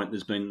any point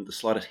there's been the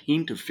slightest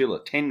hint of filler.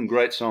 10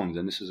 great songs,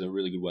 and this is a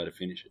really good way to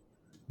finish it.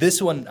 This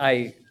one,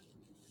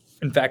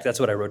 in fact, that's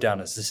what I wrote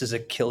down, is this is a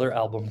killer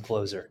album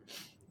closer.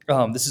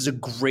 This is a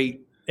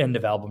great end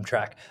of album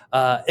track.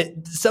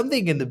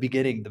 Something in the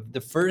beginning, the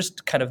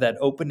first kind of that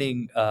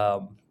opening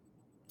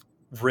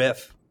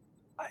riff,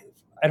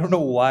 I don't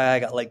know why I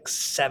got like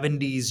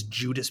 70s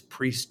Judas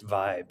Priest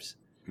vibes.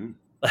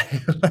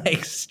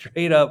 Like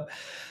straight up,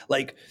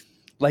 like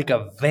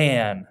a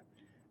van.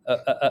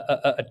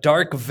 A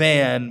dark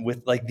van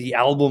with like the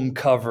album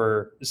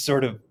cover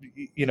sort of,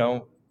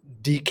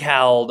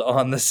 decaled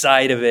on the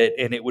side of it,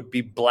 and it would be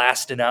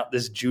blasting out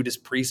this Judas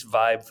Priest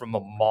vibe from a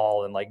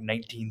mall in like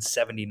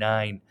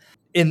 1979.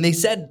 And they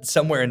said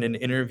somewhere in an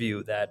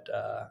interview that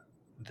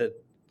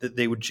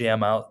they would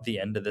jam out the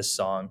end of this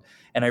song.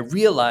 And I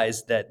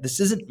realized that this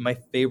isn't my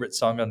favorite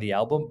song on the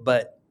album,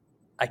 but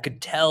I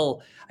could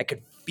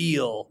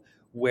feel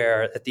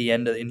where at the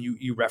end of, and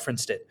you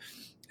referenced it,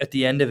 at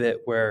the end of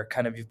it, where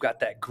kind of you've got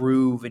that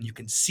groove and you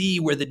can see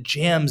where the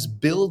jam's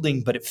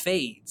building, but it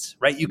fades,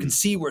 right? You can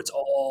see where it's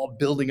all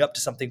building up to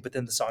something, but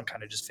then the song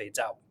kind of just fades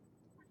out.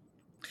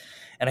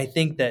 And I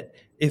think that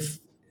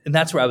and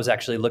that's where I was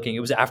actually looking. It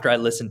was after I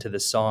listened to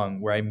this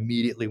song where I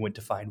immediately went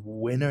to find,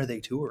 when are they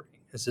touring?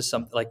 Is this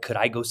something like, could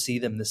I go see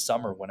them this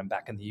summer when I'm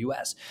back in the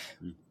US?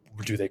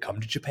 Do they come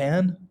to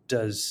Japan?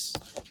 Would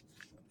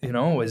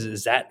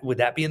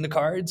that be in the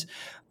cards?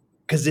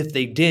 Because if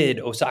they did,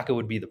 Osaka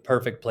would be the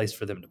perfect place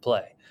for them to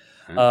play.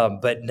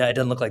 But no, it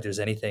doesn't look like there's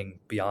anything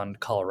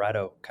beyond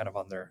Colorado kind of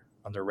on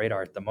their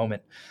radar at the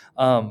moment.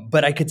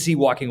 But I could see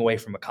walking away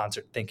from a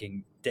concert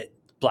thinking that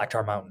Black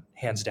Tar Mountain,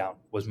 hands down,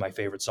 was my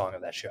favorite song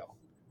of that show.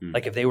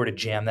 Like if they were to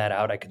jam that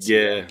out, I could see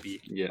that would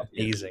be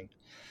amazing.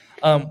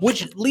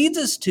 Which leads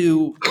us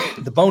to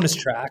the bonus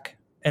track.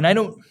 And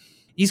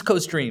East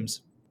Coast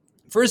Dreams.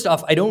 First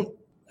off, I don't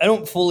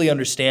fully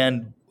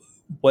understand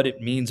what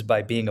it means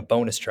by being a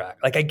bonus track.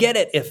 Like I get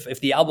it if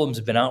the album's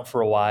been out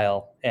for a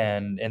while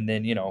and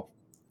then,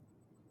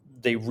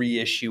 they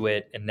reissue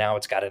it and now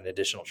it's got an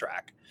additional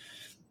track.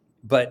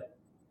 But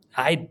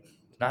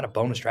not a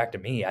bonus track to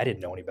me. I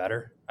didn't know any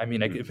better. I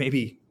mean,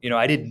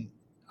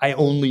 I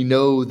only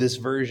know this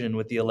version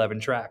with the 11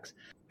 tracks.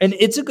 And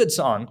it's a good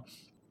song.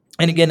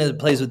 And again, it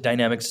plays with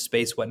dynamics of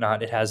space,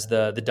 whatnot. It has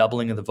the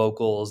doubling of the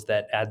vocals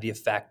that add the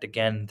effect.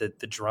 Again,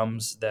 the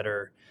drums that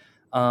are,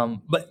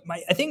 but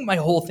I think my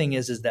whole thing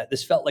is that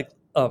this felt like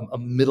a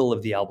middle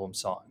of the album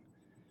song.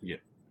 Yeah.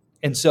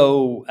 And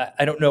so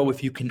I don't know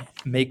if you can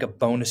make a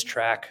bonus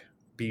track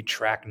be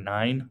track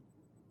 9,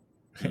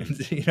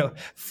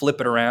 flip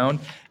it around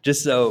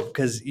just so,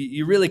 because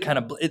you really kind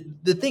of,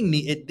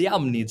 the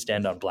album needs to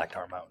end on Black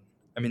Tar Mountain.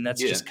 I mean, that's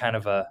just kind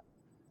of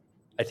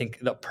I think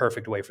the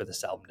perfect way for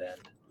this album to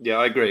end. Yeah,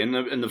 I agree. And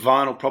the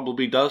vinyl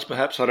probably does,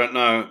 perhaps. I don't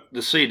know.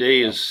 The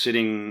CD is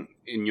sitting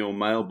in your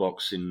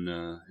mailbox in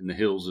the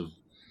hills of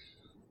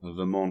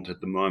Vermont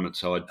at the moment,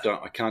 so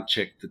I can't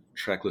check the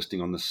track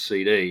listing on the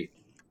CD.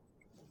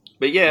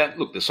 But yeah,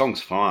 look, the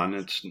song's fine.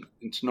 It's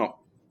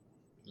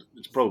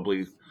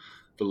probably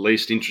the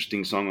least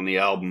interesting song on the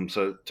album.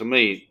 So to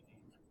me,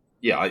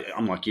 yeah,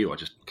 I'm like you. I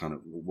just kind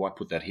of, why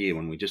put that here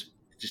when we just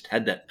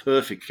had that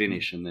perfect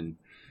finish, and then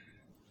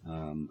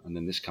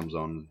this comes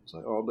on. It's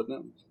like, oh, but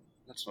no,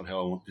 that's not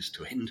how I want this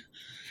to end.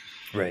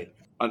 Right.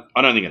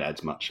 I don't think it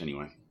adds much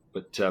anyway,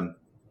 but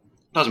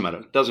doesn't matter.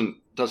 It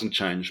doesn't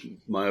change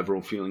my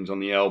overall feelings on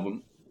the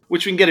album,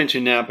 which we can get into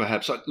now.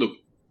 Perhaps. Look,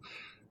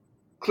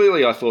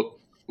 clearly, I thought,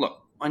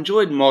 look, I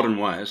enjoyed Modern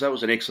Ways. That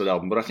was an excellent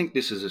album, but I think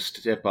this is a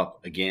step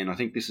up again. I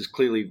think this is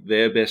clearly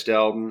their best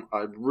album.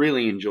 I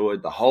really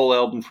enjoyed the whole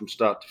album from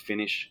start to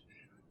finish.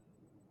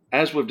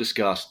 As we've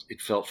discussed, it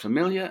felt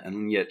familiar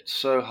and yet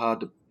so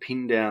hard to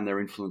pin down their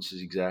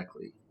influences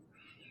exactly.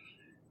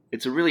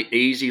 It's a really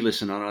easy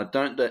listen, and I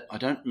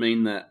don't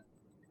mean that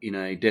in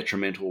a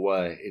detrimental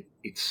way.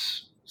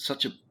 It's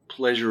such a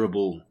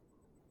pleasurable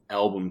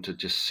album to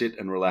just sit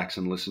and relax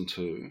and listen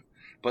to.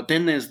 But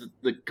then there's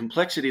the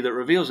complexity that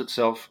reveals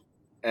itself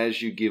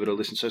as you give it a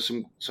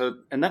listen.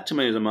 And that to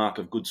me is a mark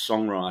of good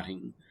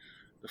songwriting.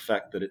 The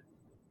fact that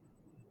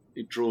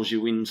it draws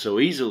you in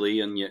so easily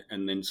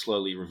and then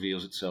slowly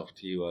reveals itself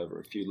to you over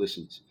a few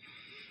listens.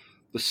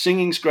 The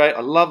singing's great.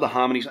 I love the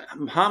harmonies.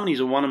 Harmonies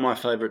are one of my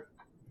favorite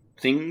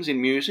things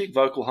in music,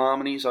 vocal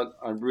harmonies.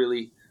 I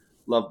really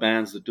love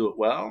bands that do it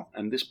well,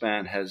 and this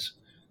band has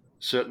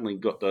certainly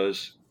got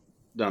those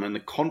done. And the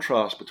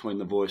contrast between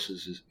the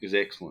voices is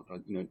excellent.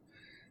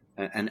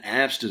 And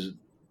Avster's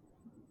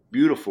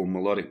beautiful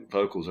melodic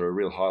vocals are a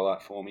real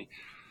highlight for me.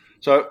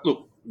 So,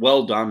 look,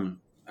 well done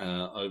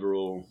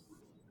overall.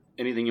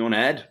 Anything you want to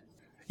add?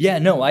 Yeah,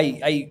 no,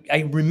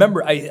 I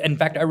remember. In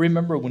fact, I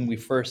remember when we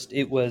first.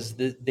 It was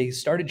they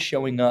started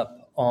showing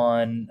up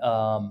on.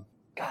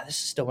 God, this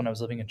is still when I was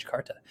living in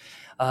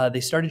Jakarta.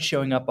 They started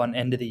showing up on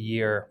end of the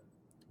year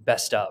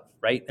best of,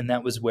 right? And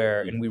that was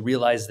where, and we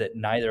realized that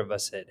neither of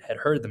us had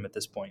heard them at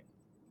this point.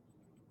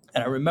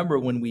 And I remember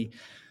when we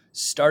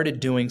started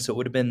doing, so it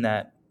would have been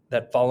that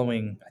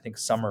following, I think,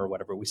 summer or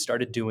whatever, we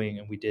started doing,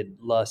 and we did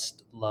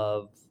Lust,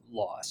 Love,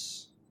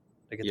 Loss.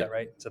 Did I get that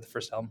right? Is that the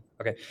first album?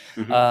 Okay.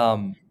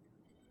 Mm-hmm.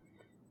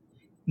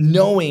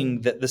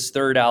 Knowing that this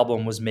third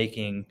album was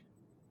making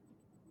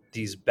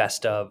these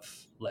best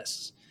of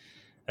lists.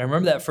 And I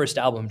remember that first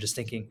album just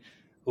thinking,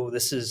 oh,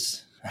 this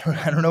is,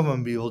 I don't know if I'm going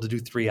to be able to do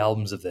 3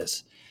 albums of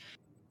this.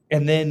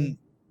 And then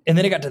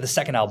I got to the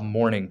second album,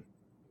 Morning,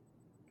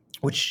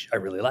 which I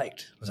really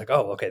liked. I was like,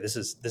 oh, okay, this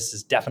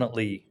is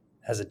definitely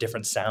has a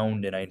different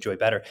sound and I enjoy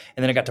better.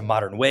 And then I got to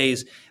Modern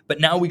Ways. But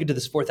now we get to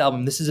this fourth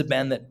album. This is a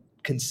band that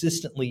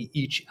consistently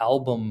each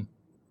album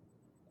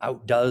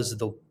outdoes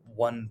the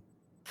one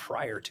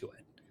prior to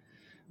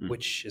it,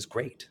 which is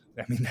great.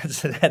 I mean,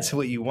 that's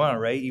what you want,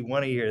 right? You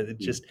want to hear that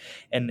just,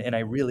 and I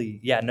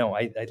really,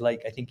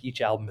 I think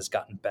each album has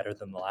gotten better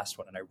than the last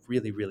one. And I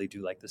really, really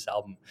do like this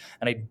album.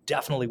 And I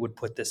definitely would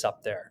put this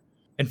up there.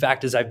 In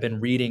fact, as I've been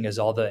reading, as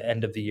all the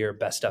end of the year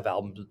best of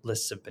album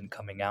lists have been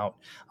coming out,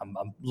 I'm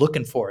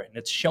looking for it. And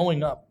it's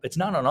showing up. It's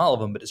not on all of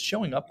them, but it's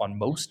showing up on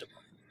most of them.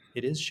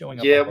 It is showing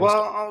up on most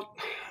of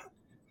them.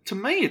 To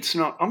me, it's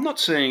not. I'm not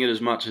seeing it as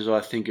much as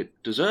I think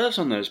it deserves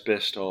on those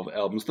best of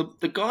albums.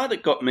 The guy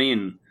that got me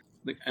in,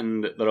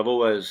 and that I've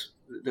always,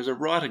 there's a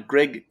writer,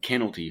 Greg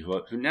Kennelty,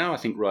 who now I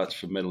think writes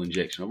for Metal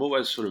Injection. I've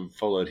always sort of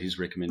followed his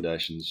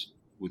recommendations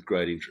with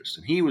great interest,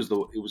 and it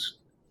was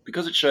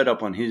because it showed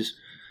up on his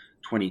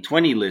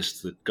 2020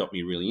 list that got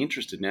me really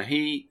interested. Now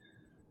I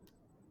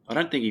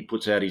don't think he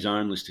puts out his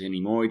own list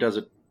anymore. He does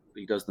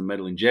the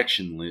Metal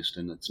Injection list,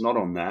 and it's not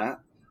on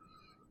that.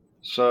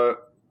 So.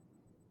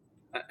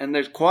 And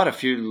there's quite a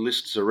few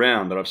lists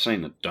around that I've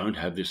seen that don't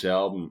have this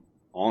album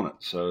on it.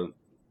 So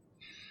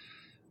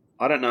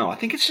I don't know. I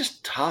think it's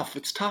just tough.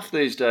 It's tough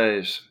these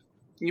days.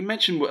 You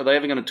mentioned, are they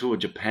ever going to tour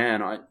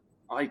Japan? I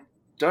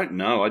don't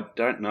know. I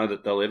don't know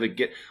that they'll ever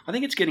get... I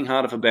think it's getting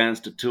harder for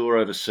bands to tour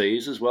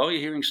overseas as well. You're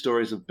hearing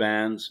stories of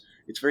bands.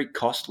 It's very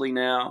costly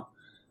now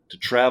to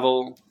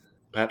travel.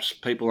 Perhaps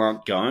people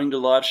aren't going to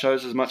live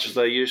shows as much as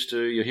they used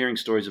to. You're hearing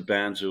stories of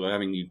bands who are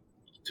having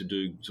to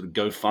do sort of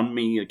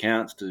GoFundMe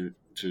accounts to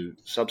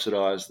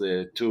subsidise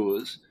their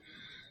tours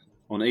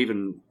on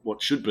even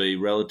what should be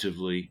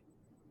relatively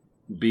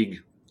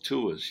big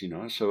tours,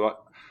 So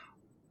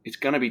it's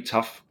going to be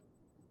tough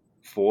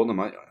for them.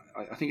 I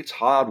think it's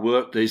hard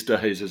work these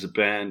days as a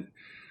band.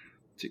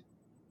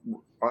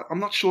 I'm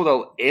not sure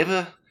they'll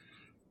ever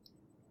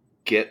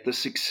get the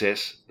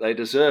success they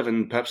deserve,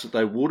 and perhaps that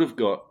they would have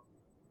got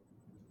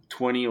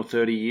 20 or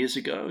 30 years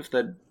ago if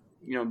they'd,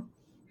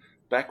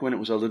 back when it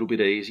was a little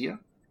bit easier.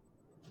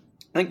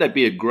 I think they'd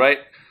be a great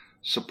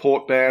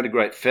support band, a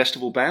great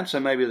festival band. So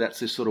maybe that's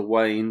this sort of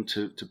way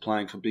into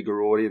playing for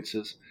bigger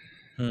audiences.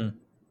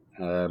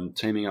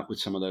 Teaming up with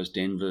some of those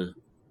Denver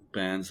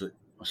bands that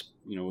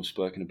we've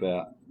spoken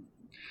about.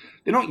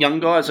 They're not young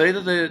guys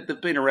either.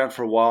 They've been around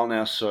for a while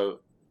now,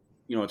 so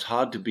it's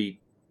hard to be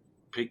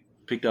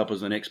picked up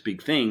as the next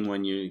big thing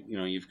when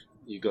you've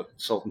got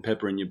salt and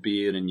pepper in your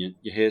beard and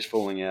your hair's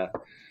falling out,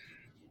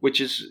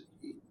 which is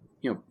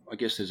I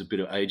guess there's a bit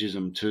of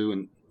ageism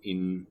too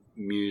in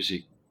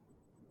music.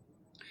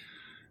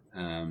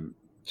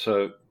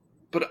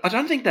 But I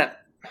don't think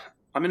that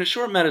I mean,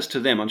 sure it matters to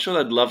them. I'm sure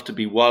they'd love to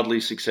be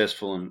wildly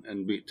successful and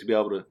to be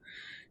able to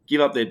give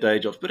up their day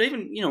jobs. But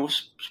even, we've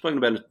spoken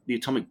about the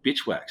Atomic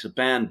Bitchwax, a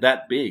band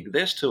that big.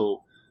 They're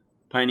still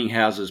painting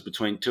houses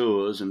between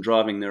tours and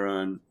driving their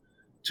own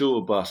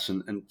tour bus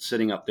and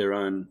setting up their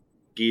own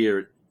gear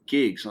at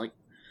gigs. Like,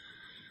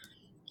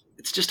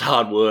 it's just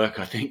hard work,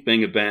 I think,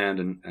 being a band.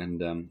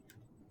 And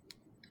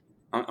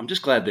I'm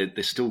just glad that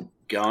they're still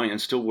going and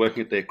still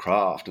working at their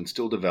craft and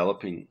still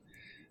developing.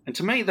 And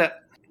to me,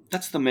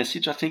 that's the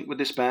message, I think, with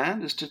this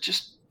band, is to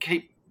just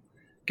keep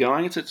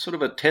going. It's sort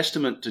of a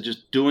testament to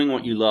just doing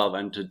what you love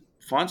and to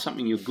find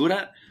something you're good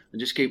at and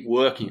just keep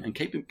working and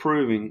keep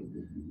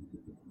improving.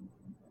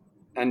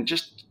 And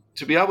just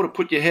to be able to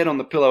put your head on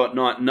the pillow at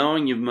night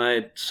knowing you've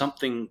made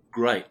something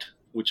great,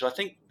 which I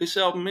think this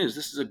album is.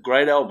 This is a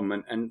great album,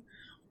 and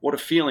what a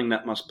feeling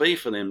that must be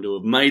for them to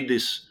have made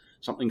this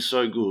something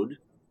so good.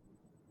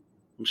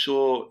 I'm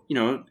sure,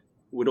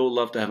 we'd all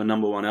love to have a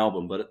number one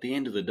album, but at the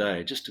end of the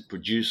day, just to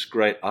produce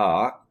great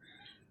art,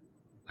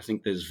 I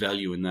think there's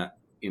value in that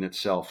in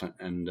itself.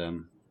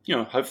 And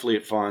hopefully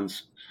it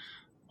finds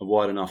a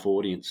wide enough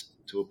audience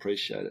to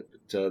appreciate it.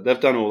 But they've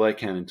done all they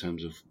can in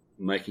terms of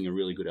making a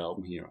really good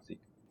album here, I think.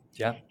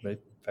 Yeah,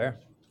 fair.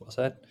 Well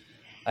said.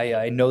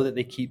 I know that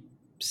they keep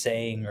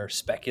saying or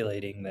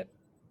speculating that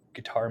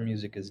guitar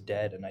music is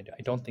dead, and I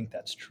don't think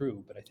that's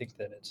true, but I think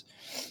that it's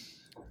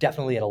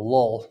definitely at a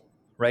lull,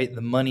 right?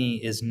 The money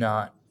is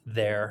not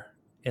there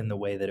in the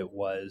way that it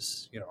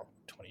was,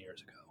 20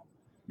 years ago.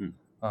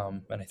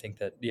 And I think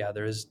that,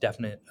 there is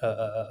definite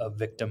a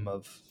victim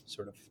of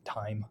sort of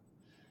time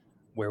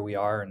where we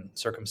are and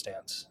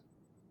circumstance.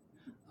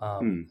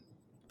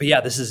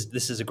 But this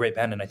is a great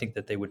band, and I think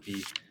that it would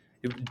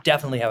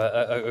definitely have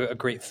a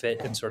great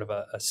fit in sort of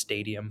a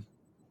stadium,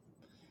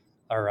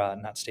 or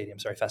not stadium,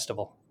 sorry,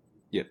 festival.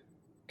 Yeah.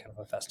 Kind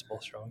of a festival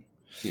showing.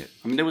 Yeah.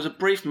 I mean, there was a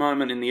brief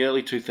moment in the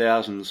early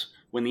 2000s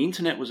when the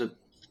internet was a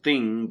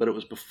thing, but it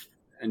was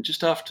and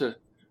just after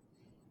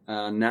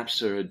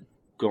Napster had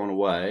gone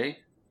away,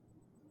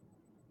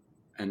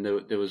 and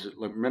there was,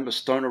 remember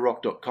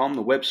stonerrock.com,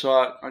 the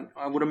website?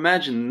 I would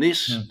imagine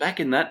this,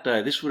 back in that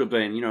day, this would have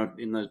been,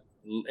 in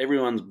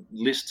everyone's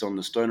lists on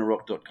the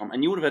stonerrock.com,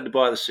 and you would have had to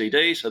buy the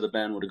CD, so the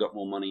band would have got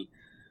more money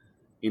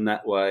in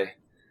that way.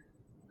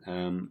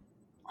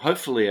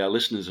 Hopefully our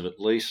listeners have at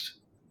least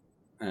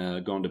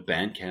gone to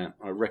Bandcamp.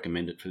 I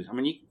recommend it for this. I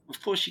mean,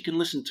 of course you can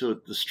listen to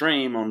the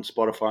stream on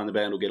Spotify, and the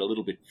band will get a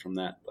little bit from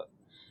that, but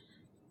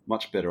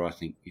much better, I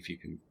think, if you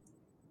can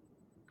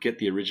get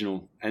the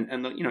original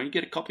and you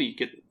get a copy, you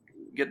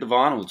get the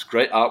vinyl. It's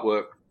great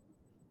artwork,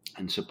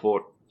 and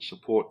support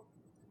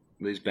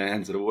these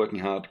bands that are working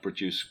hard to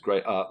produce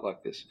great art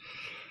like this.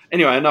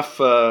 Anyway, enough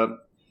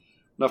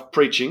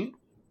preaching.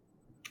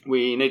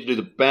 We need to do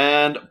the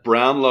band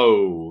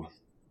Brownlow.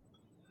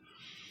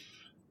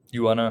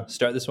 You want to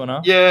start this one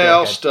off? Yeah,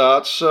 I'll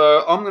start.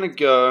 So I'm going to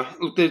go.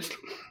 Look,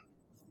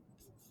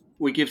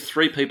 we give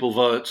 3 people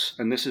votes,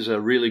 and this is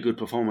a really good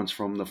performance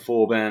from the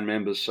 4 band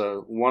members,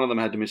 so one of them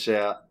had to miss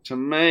out. To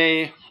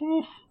me,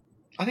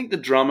 I think the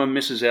drummer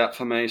misses out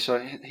for me,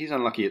 so he's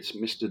unlucky. It's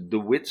Mr.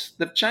 DeWitt's.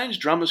 They've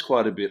changed drummers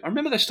quite a bit. I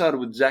remember they started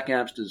with Zach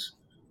Amster's.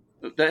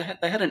 They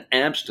had an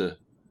Amster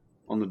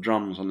on the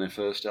drums on their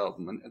first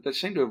album, and they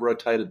seem to have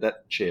rotated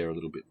that chair a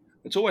little bit.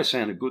 It's always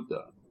sounded good,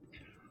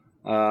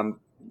 though.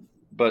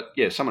 But,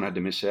 yeah, someone had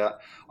to miss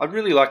out. I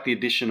really like the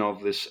addition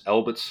of this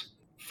Alberts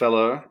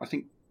fellow. I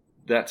think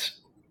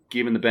that's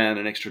given the band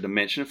an extra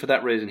dimension. For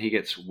that reason, he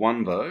gets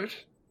 1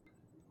 vote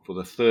for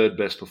the 3rd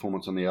best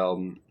performance on the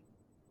album.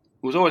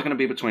 It was always going to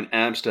be between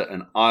Amster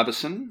and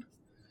Iverson.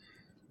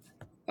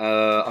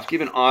 I've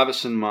given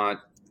Iverson my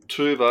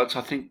 2 votes.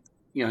 I think,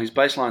 his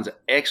bass lines are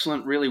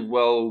excellent, really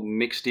well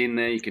mixed in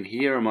there. You can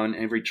hear him on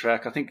every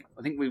track. I think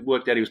we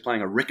worked out he was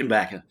playing a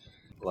Rickenbacker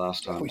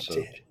last time. We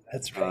did.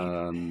 That's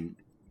right.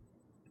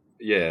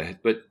 Yeah,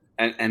 but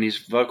and his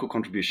vocal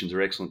contributions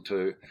are excellent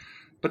too.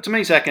 But to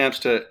me, Zach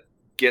Amster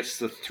gets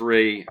the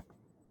 3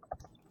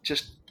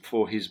 just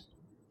for his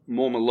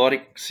more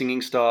melodic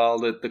singing style.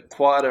 The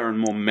quieter and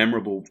more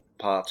memorable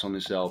parts on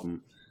this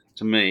album,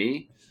 to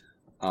me,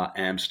 are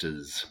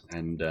Amster's.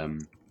 And,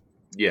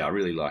 I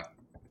really like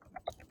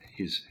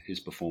his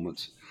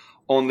performance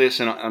on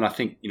this. And I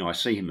think, I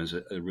see him as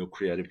a real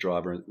creative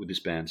driver with this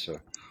band. So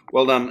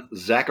well done,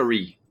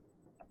 Zachary.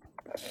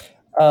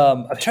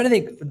 I'm trying to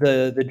think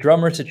the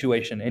drummer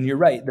situation, and you're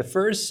right.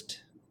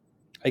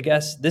 I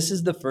guess this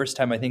is the first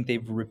time I think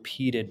they've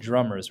repeated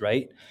drummers,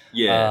 right?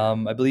 Yeah.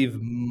 I believe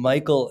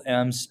Michael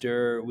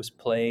Amster was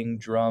playing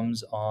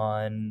drums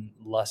on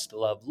Lust,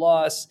 Love,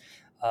 Loss.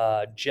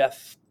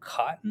 Jeff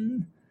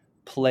Cotton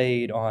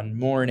played on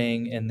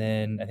Morning, and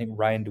then I think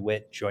Ryan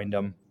DeWitt joined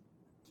them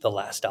the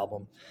last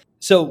album.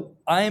 So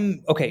I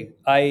am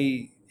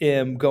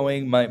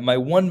going. My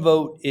 1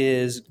 vote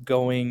is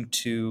going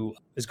to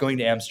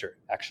Amster,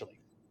 actually,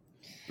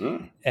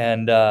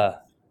 and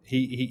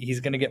he's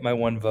going to get my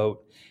 1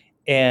 vote.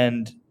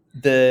 And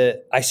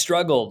I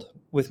struggled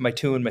with my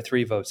 2 and my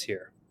 3 votes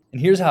here. And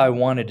here's how I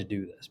wanted to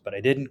do this, but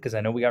I didn't, because I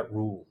know we got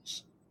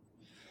rules.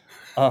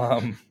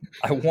 I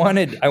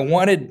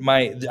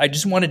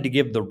just wanted to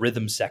give the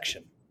rhythm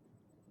section,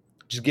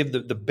 just give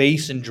the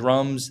bass and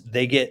drums.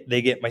 They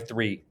get my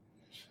 3,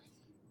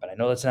 but I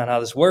know that's not how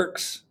this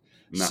works.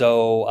 No.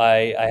 So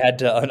I had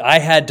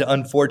to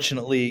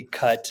unfortunately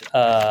cut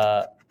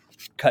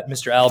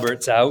Mr.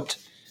 Alberts out,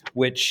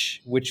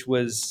 which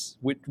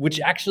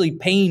actually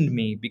pained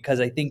me, because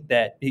I think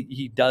that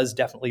he does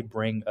definitely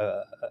bring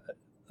a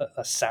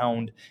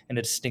sound and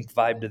a distinct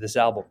vibe to this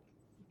album.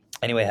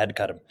 Anyway, I had to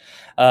cut him.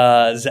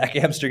 Zach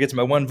Amster gets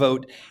my 1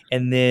 vote,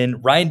 and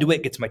then Ryan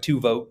DeWitt gets my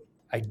 2 vote.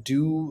 I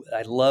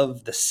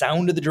love the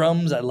sound of the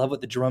drums. I love what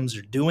the drums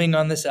are doing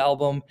on this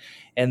album.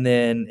 And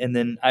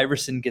then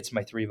Iverson gets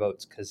my 3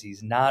 votes, because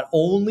he's not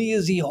only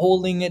is he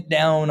holding it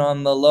down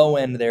on the low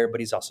end there, but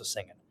he's also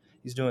singing.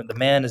 The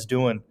man is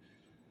doing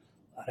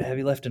a lot of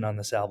heavy lifting on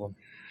this album.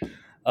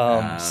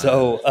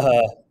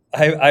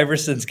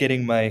 Iverson's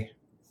getting my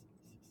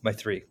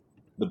 3.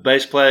 The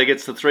bass player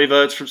gets the 3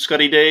 votes from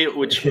Scotty D,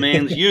 which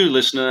means you,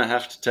 listener,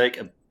 have to take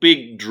a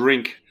big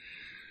drink.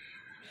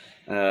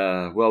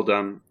 Well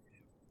done.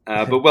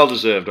 But well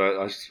deserved.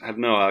 I have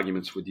no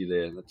arguments with you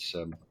there. That's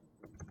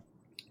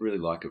really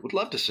like it. Would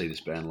love to see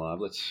this band live.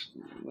 Let's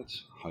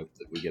hope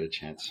that we get a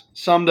chance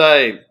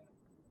someday.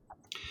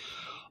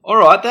 All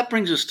right, that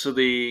brings us to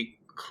the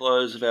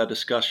close of our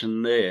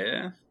discussion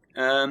there.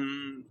 I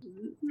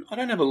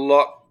don't have a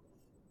lot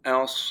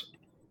else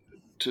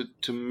to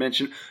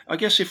mention. I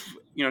guess if,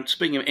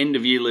 speaking of end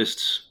of year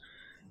lists,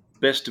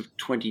 best of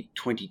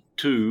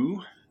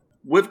 2022.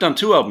 We've done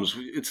 2 albums.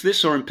 It's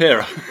this or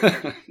Impera.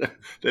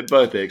 They're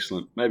both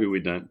excellent. Maybe we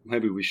don't.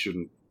 Maybe we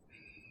shouldn't.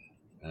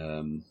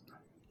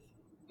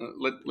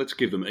 Let's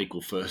give them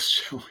equal first,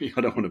 shall we? I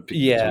don't want to pick.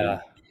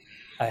 Yeah,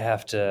 I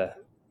have to.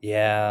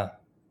 Yeah,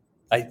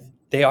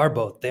 They are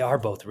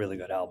both really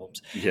good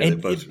albums. Yeah,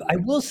 and I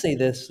will say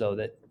this though,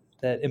 that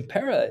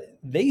Impera,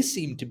 they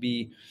seem to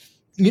be.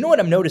 You know what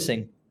I'm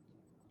noticing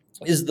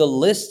is the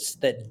lists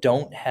that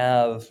don't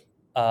have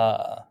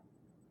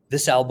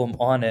this album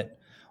on it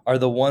are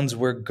the ones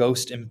where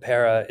Ghost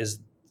Impera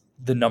is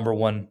the number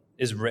one,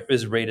 is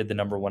rated the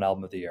number 1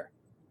 album of the year.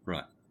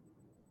 Right.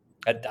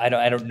 I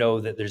don't know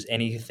that there's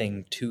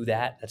anything to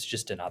that. That's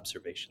just an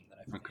observation that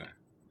I've made. Okay.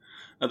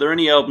 Are there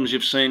any albums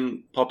you've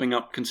seen popping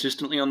up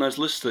consistently on those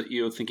lists that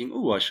you're thinking,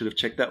 oh, I should have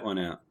checked that one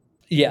out?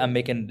 Yeah,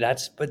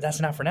 but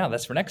that's not for now.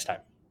 That's for next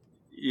time.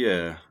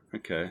 Yeah.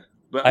 Okay.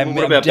 But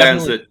what about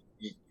bands that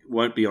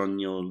won't be on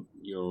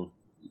your?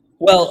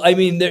 Well, I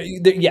mean,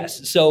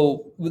 yes.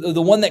 So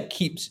the one that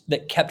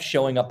kept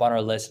showing up on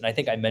our list, and I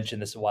think I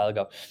mentioned this a while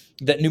ago,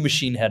 that new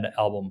Machine Head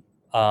album.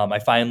 I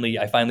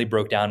finally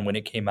broke down when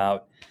it came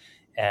out,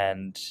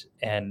 and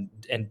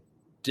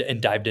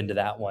dived into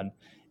that one,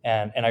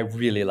 and I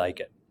really like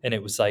it. And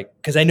it was like,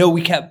 because I know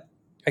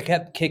I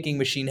kept kicking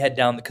Machine Head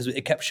down because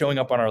it kept showing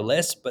up on our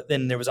list, but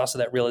then there was also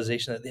that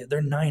realization that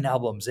they're 9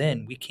 albums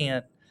in. We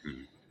can't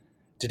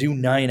to do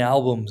 9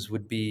 albums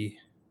would be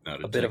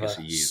a bit of a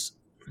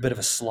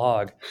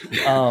slog.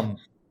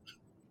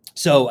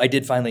 So I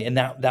did finally, and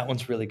that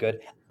one's really good.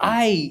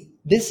 We're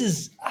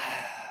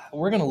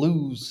gonna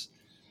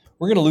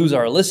lose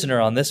our listener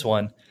on this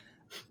one.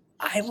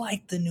 I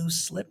like the new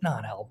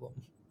Slipknot album.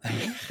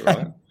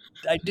 Right.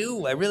 I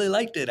do. I really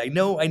liked it. I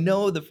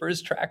know the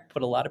first track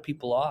put a lot of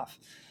people off.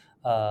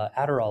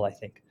 Adderall, I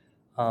think.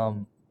 I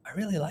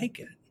really like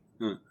it.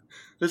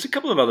 There's a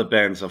couple of other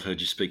bands I've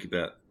heard you speak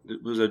about. There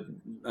was a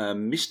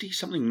Misty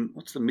something.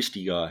 What's the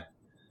Misty guy?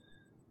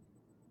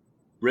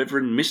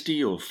 Reverend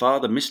Misty or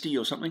Father Misty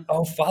or something?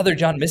 Oh, Father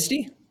John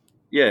Misty?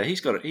 Yeah,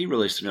 he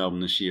released an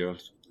album this year.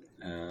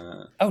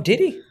 Oh, did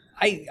he?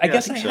 I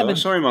guess I haven't. I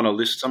saw him on a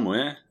list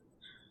somewhere.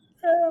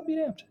 I'll be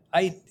damned.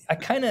 I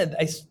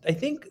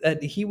think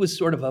that he was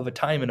sort of a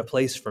time and a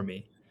place for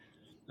me.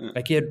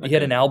 Like he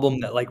had an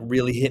album that like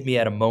really hit me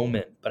at a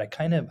moment, but I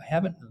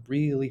haven't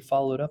really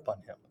followed up on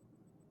him.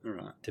 All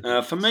right.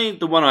 For me,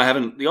 the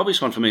obvious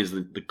one for me is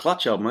the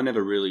Clutch album. I've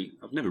never really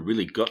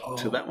got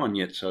to that one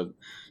yet. So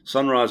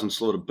Sunrise and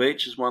Slaughter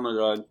Beach is one that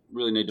I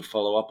really need to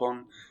follow up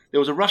on. There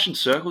was a Russian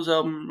Circles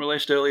album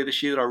released earlier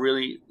this year that I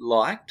really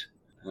liked.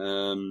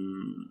 I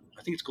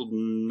think it's called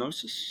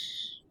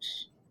Gnosis.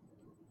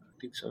 I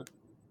think so.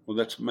 Well,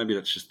 that's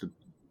just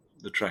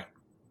the track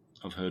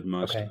I've heard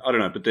most. Okay. I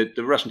don't know, but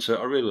the Russian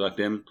Circles, I really like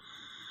them.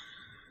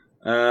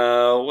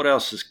 What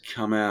else has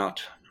come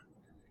out?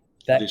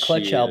 That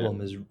Clutch album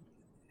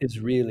is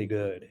really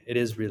good. It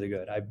is really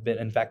good.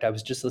 In fact, I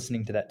was just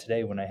listening to that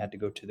today when I had to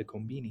go to the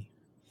Combini.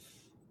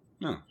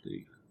 Oh, there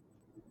you go.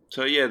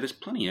 So yeah, there's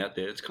plenty out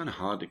there. It's kind of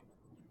hard to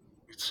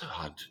catch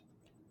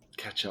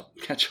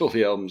all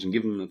the albums and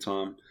give them the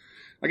time.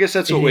 I guess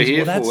that's what we're here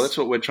for. That's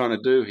what we're trying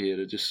to do here,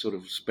 to just sort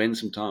of spend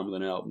some time with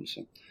an album.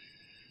 So.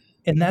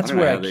 And that's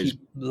where I keep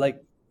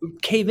like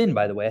Cave In,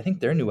 by the way. I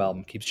think their new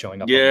album keeps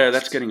showing up. Yeah,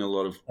 that's getting a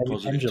lot of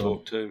positive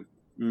talk too.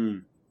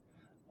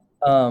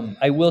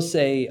 I will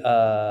say,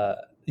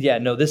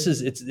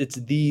 it's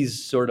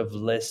these sort of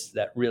lists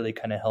that really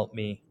kind of help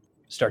me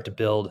start to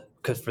build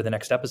for the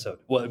next episode.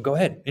 Well, go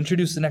ahead,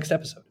 introduce the next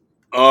episode.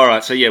 All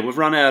right, so yeah, we've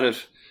run out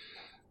of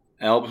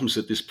albums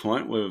at this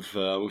point.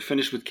 We've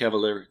finished with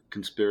Cavalier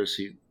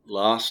Conspiracy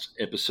last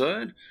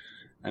episode,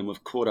 and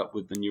we've caught up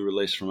with the new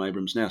release from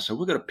Abrams now. So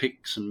we've got to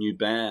pick some new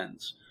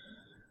bands.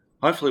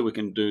 Hopefully we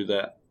can do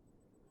that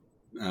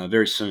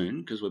very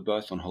soon, because we're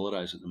both on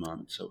holidays at the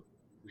moment. So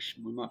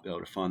we might be able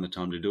to find the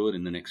time to do it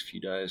in the next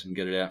few days and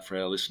get it out for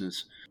our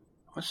listeners.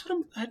 I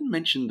hadn't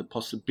mentioned the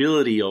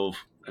possibility of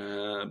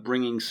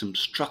bringing some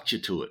structure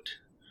to it.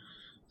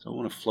 So I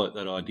want to float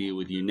that idea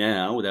with you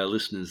now, with our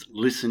listeners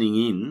listening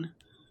in.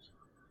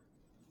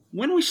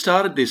 When we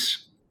started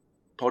this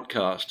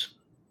podcast,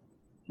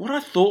 what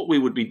I thought we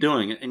would be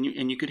doing, and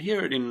you could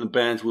hear it in the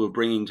bands we were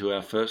bringing to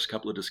our first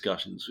couple of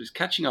discussions, was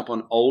catching up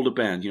on older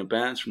bands,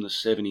 bands from the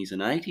 70s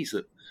and 80s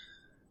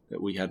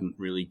that we hadn't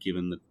really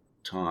given the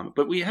time.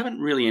 But we haven't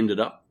really ended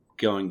up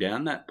going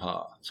down that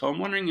path. So I'm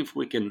wondering if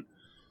we can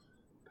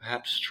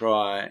perhaps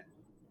try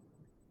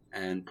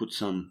and put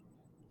some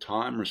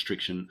time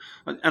restriction.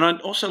 And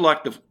I'd also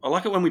like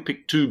it when we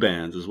pick two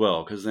bands as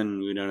well, because then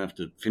we don't have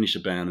to finish a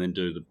band and then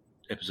do the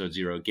episode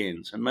 0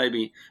 again. So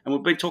maybe, and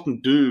we've been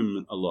talking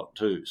Doom a lot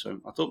too.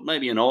 So I thought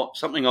maybe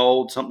something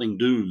old, something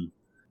Doom.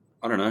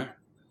 I don't know.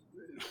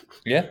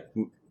 Yeah.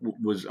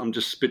 I'm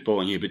just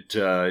spitballing here, but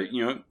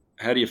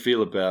how do you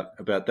feel about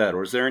that?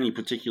 Or is there any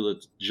particular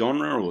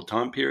genre or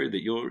time period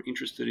that you're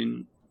interested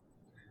in?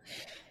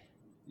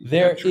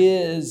 There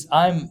is.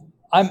 I'm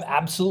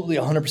absolutely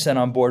 100%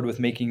 on board with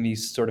making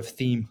these sort of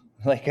theme,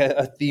 like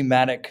a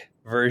thematic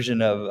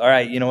version of, all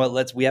right, you know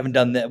what, we haven't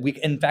done that.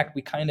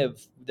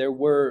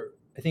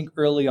 I think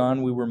early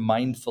on we were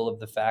mindful of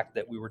the fact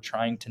that we were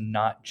trying to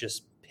not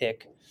just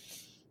pick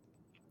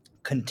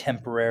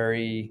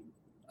contemporary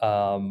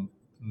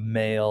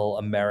male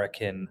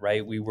American,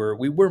 right? We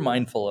were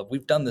mindful of,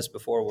 we've done this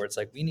before where it's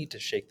like, we need to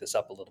shake this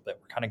up a little bit.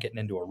 We're kind of getting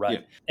into a rut. Yeah.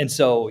 And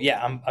so,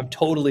 I'm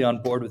totally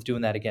on board with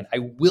doing that again. I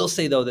will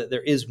say though, that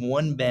there is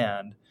one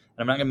band, and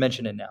I'm not going to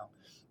mention it now.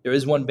 There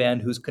is one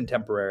band who's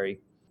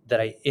contemporary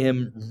that I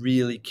am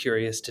really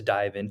curious to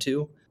dive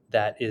into.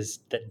 I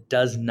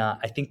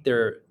think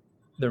they're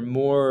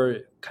more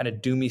kind of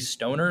doomy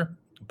stoner,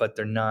 but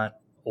they're not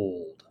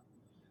old.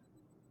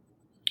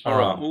 All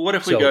right. Well, what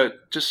if we go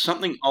just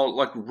something old,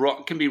 like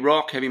rock? Can be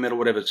rock, heavy metal,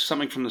 whatever.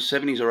 Something from the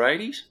 70s or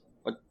 80s.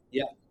 Like,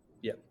 yeah.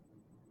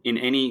 In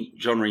any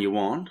genre you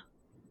want,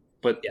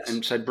 but yes.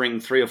 And say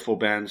bring 3 or 4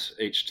 bands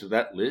each to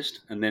that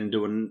list, and then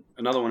do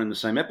another one in the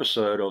same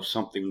episode of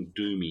something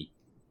doomy.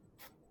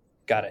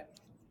 Got it.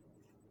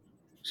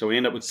 So we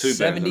end up with 2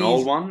 bands, an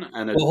old one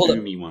and a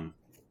doomy one.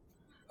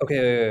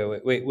 Okay,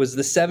 wait. Was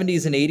the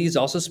 70s and 80s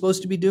also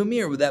supposed to be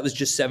doomy, or that was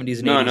just 70s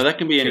and 80s? No, that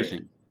can be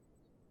anything.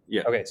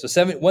 Yeah. Okay, so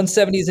one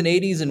 70s and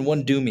 80s and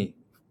one doomy.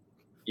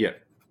 Yeah.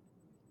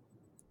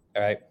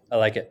 All right, I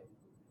like it.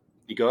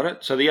 You got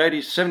it? So the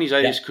 70s,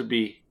 80s could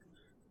be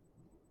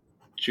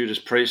Judas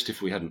Priest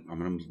if we hadn't. I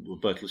mean, we'll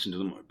both listen to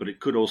them, but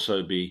it could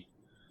also be,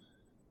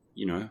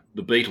 the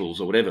Beatles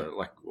or whatever,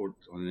 or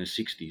in the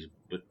 60s.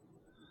 But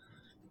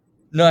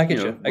no, I get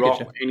you. I rock,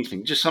 get you.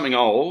 Anything, just something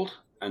old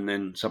and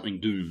then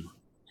something doom.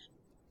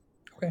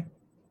 Okay.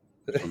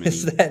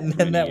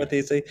 Isn't that what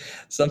they say?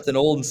 Something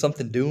old and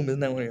something doom.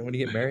 Isn't that when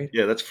you get married?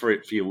 Yeah, that's for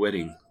your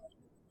wedding.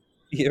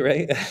 Yeah,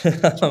 right.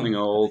 Something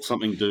old,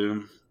 something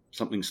doom,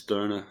 something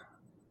stoner,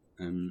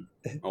 and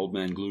old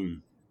man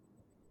gloom.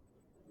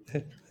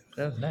 That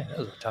was nice. That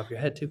was on top of your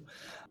head too.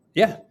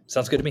 Yeah,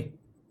 sounds good to me.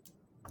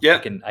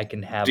 Yeah, I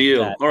can have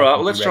deal. That. All right,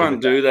 well, let's try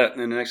and do that in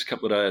the next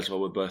couple of days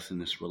while we're both in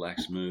this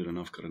relaxed mood, and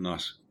I've got a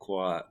nice,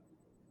 quiet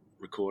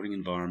recording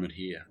environment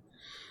here.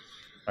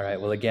 All right.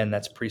 Well, again,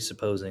 that's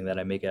presupposing that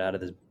I make it out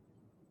of this.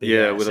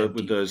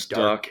 With those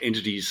dark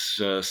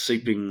entities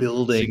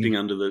seeping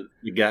under the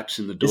gaps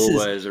in the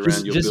doorways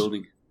around your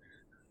building.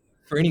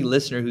 For any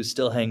listener who's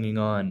still hanging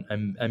on,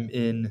 I'm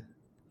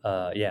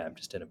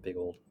just in a big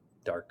old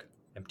dark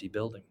empty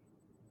building,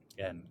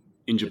 and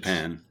in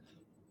Japan.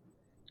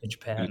 And it's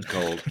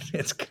cold.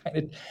 It's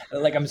kind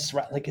of like I'm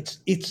like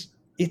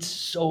it's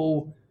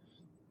so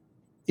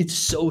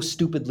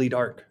stupidly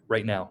dark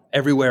right now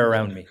everywhere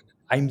around me.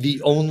 I'm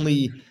the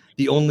only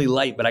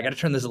light, but I got to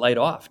turn this light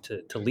off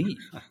to leave.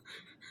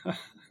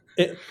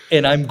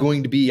 And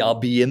I'll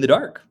be in the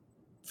dark.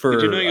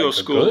 Did you know your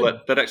school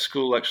that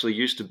school actually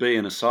used to be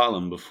an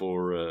asylum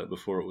before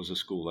it was a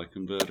school? They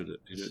converted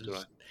it. This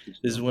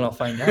is when I'll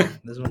find out.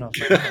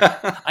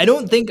 I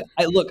don't think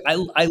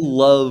I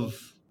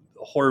love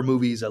horror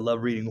movies. I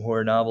love reading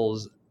horror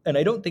novels, and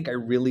I don't think I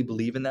really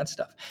believe in that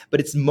stuff. But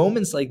it's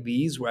moments like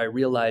these where I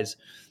realize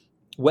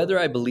whether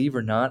I believe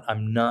or not,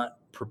 I'm not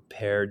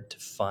prepared to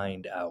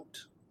find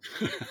out.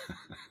 You know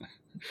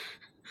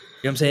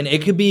what I'm saying?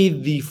 It could be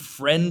the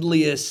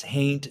friendliest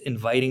haint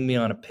inviting me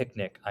on a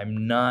picnic.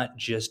 I'm not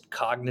just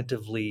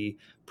cognitively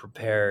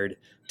prepared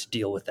to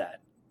deal with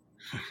that.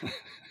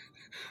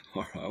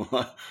 All right.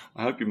 Well,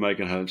 I hope you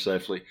make it home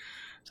safely.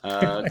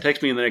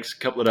 Text me in the next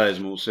couple of days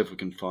and we'll see if we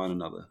can find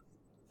another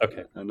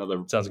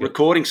Sounds good.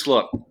 Recording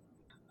slot.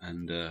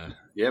 And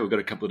we've got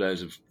a couple of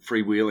days of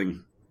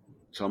freewheeling.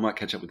 So I might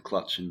catch up with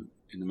Clutch in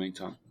the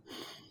meantime.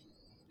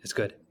 It's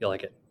good. You'll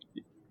like it.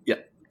 Yeah.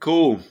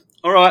 Cool.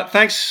 All right,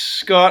 thanks,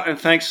 Scott, and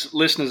thanks,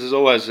 listeners. As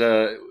always,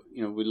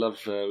 we love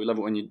it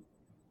when you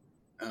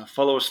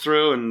follow us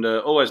through, and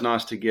always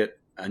nice to get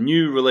a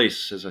new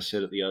release, as I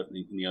said in the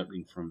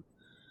opening from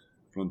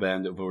a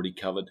band that we've already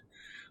covered.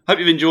 Hope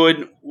you've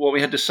enjoyed what we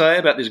had to say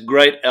about this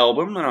great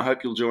album, and I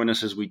hope you'll join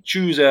us as we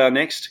choose our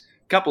next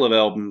couple of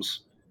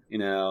albums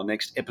in our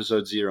next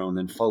episode 0, and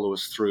then follow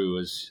us through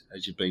as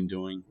you've been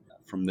doing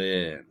from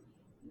there.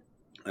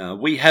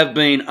 We have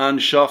been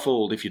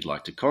Unshuffled. If you'd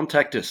like to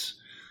contact us,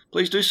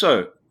 please do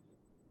so.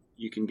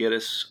 You can get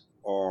us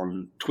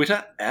on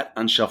Twitter at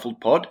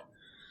UnshuffledPod.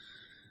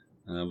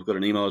 We've got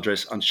an email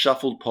address,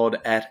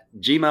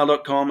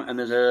 unshuffledpod@gmail.com, and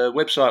there's a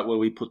website where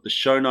we put the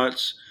show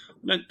notes.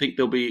 I don't think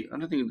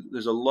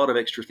there's a lot of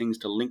extra things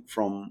to link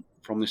from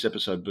this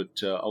episode,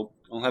 but I'll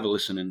have a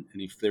listen, and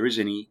if there is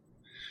any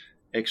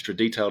extra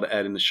detail to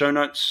add in the show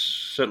notes,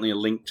 certainly a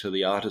link to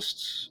the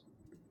artist's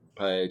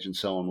page and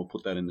so on, we'll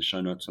put that in the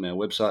show notes on our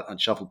website,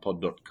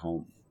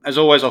 unshuffledpod.com. As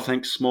always, I'll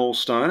thank Small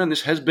Stone, and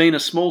this has been a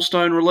Small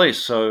Stone release,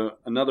 so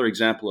another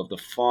example of the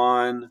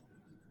fine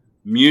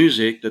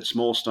music that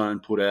Small Stone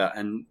put out.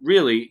 And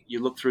really, you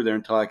look through their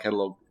entire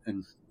catalogue,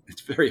 and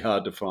it's very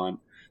hard to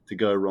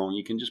go wrong.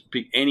 You can just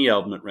pick any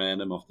album at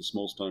random off the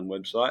Small Stone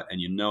website, and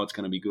you know it's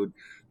going to be good.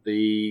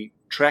 The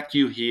track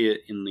you hear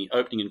in the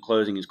opening and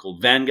closing is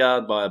called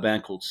Vanguard by a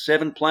band called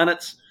Seven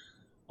Planets,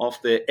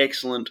 off their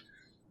excellent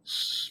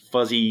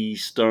fuzzy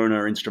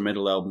stoner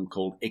instrumental album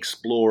called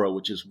Explorer,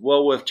 which is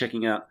well worth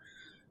checking out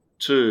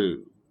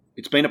too.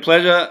 It's been a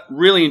pleasure.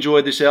 Really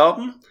enjoyed this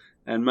album,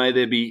 and may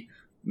there be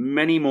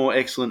many more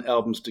excellent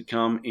albums to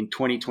come in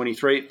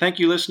 2023. Thank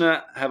you,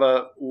 listener.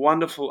 Hope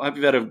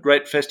you've had a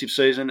great festive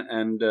season,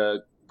 and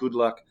good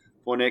luck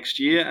for next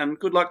year. And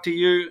good luck to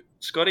you,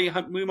 Scotty.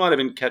 Hope we might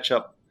even catch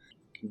up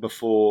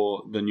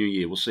before the new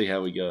year. We'll see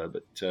how we go,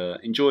 but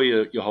enjoy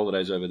your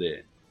holidays over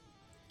there.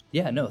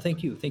 Yeah, no,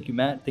 thank you,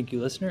 Matt, thank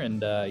you, listener,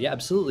 and yeah,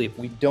 absolutely. If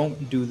we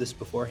don't do this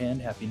beforehand,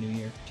 Happy New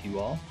Year to you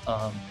all.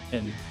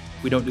 And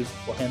if we don't do this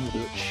beforehand,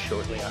 we'll do it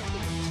shortly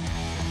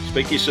afterwards.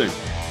 Speak to you soon.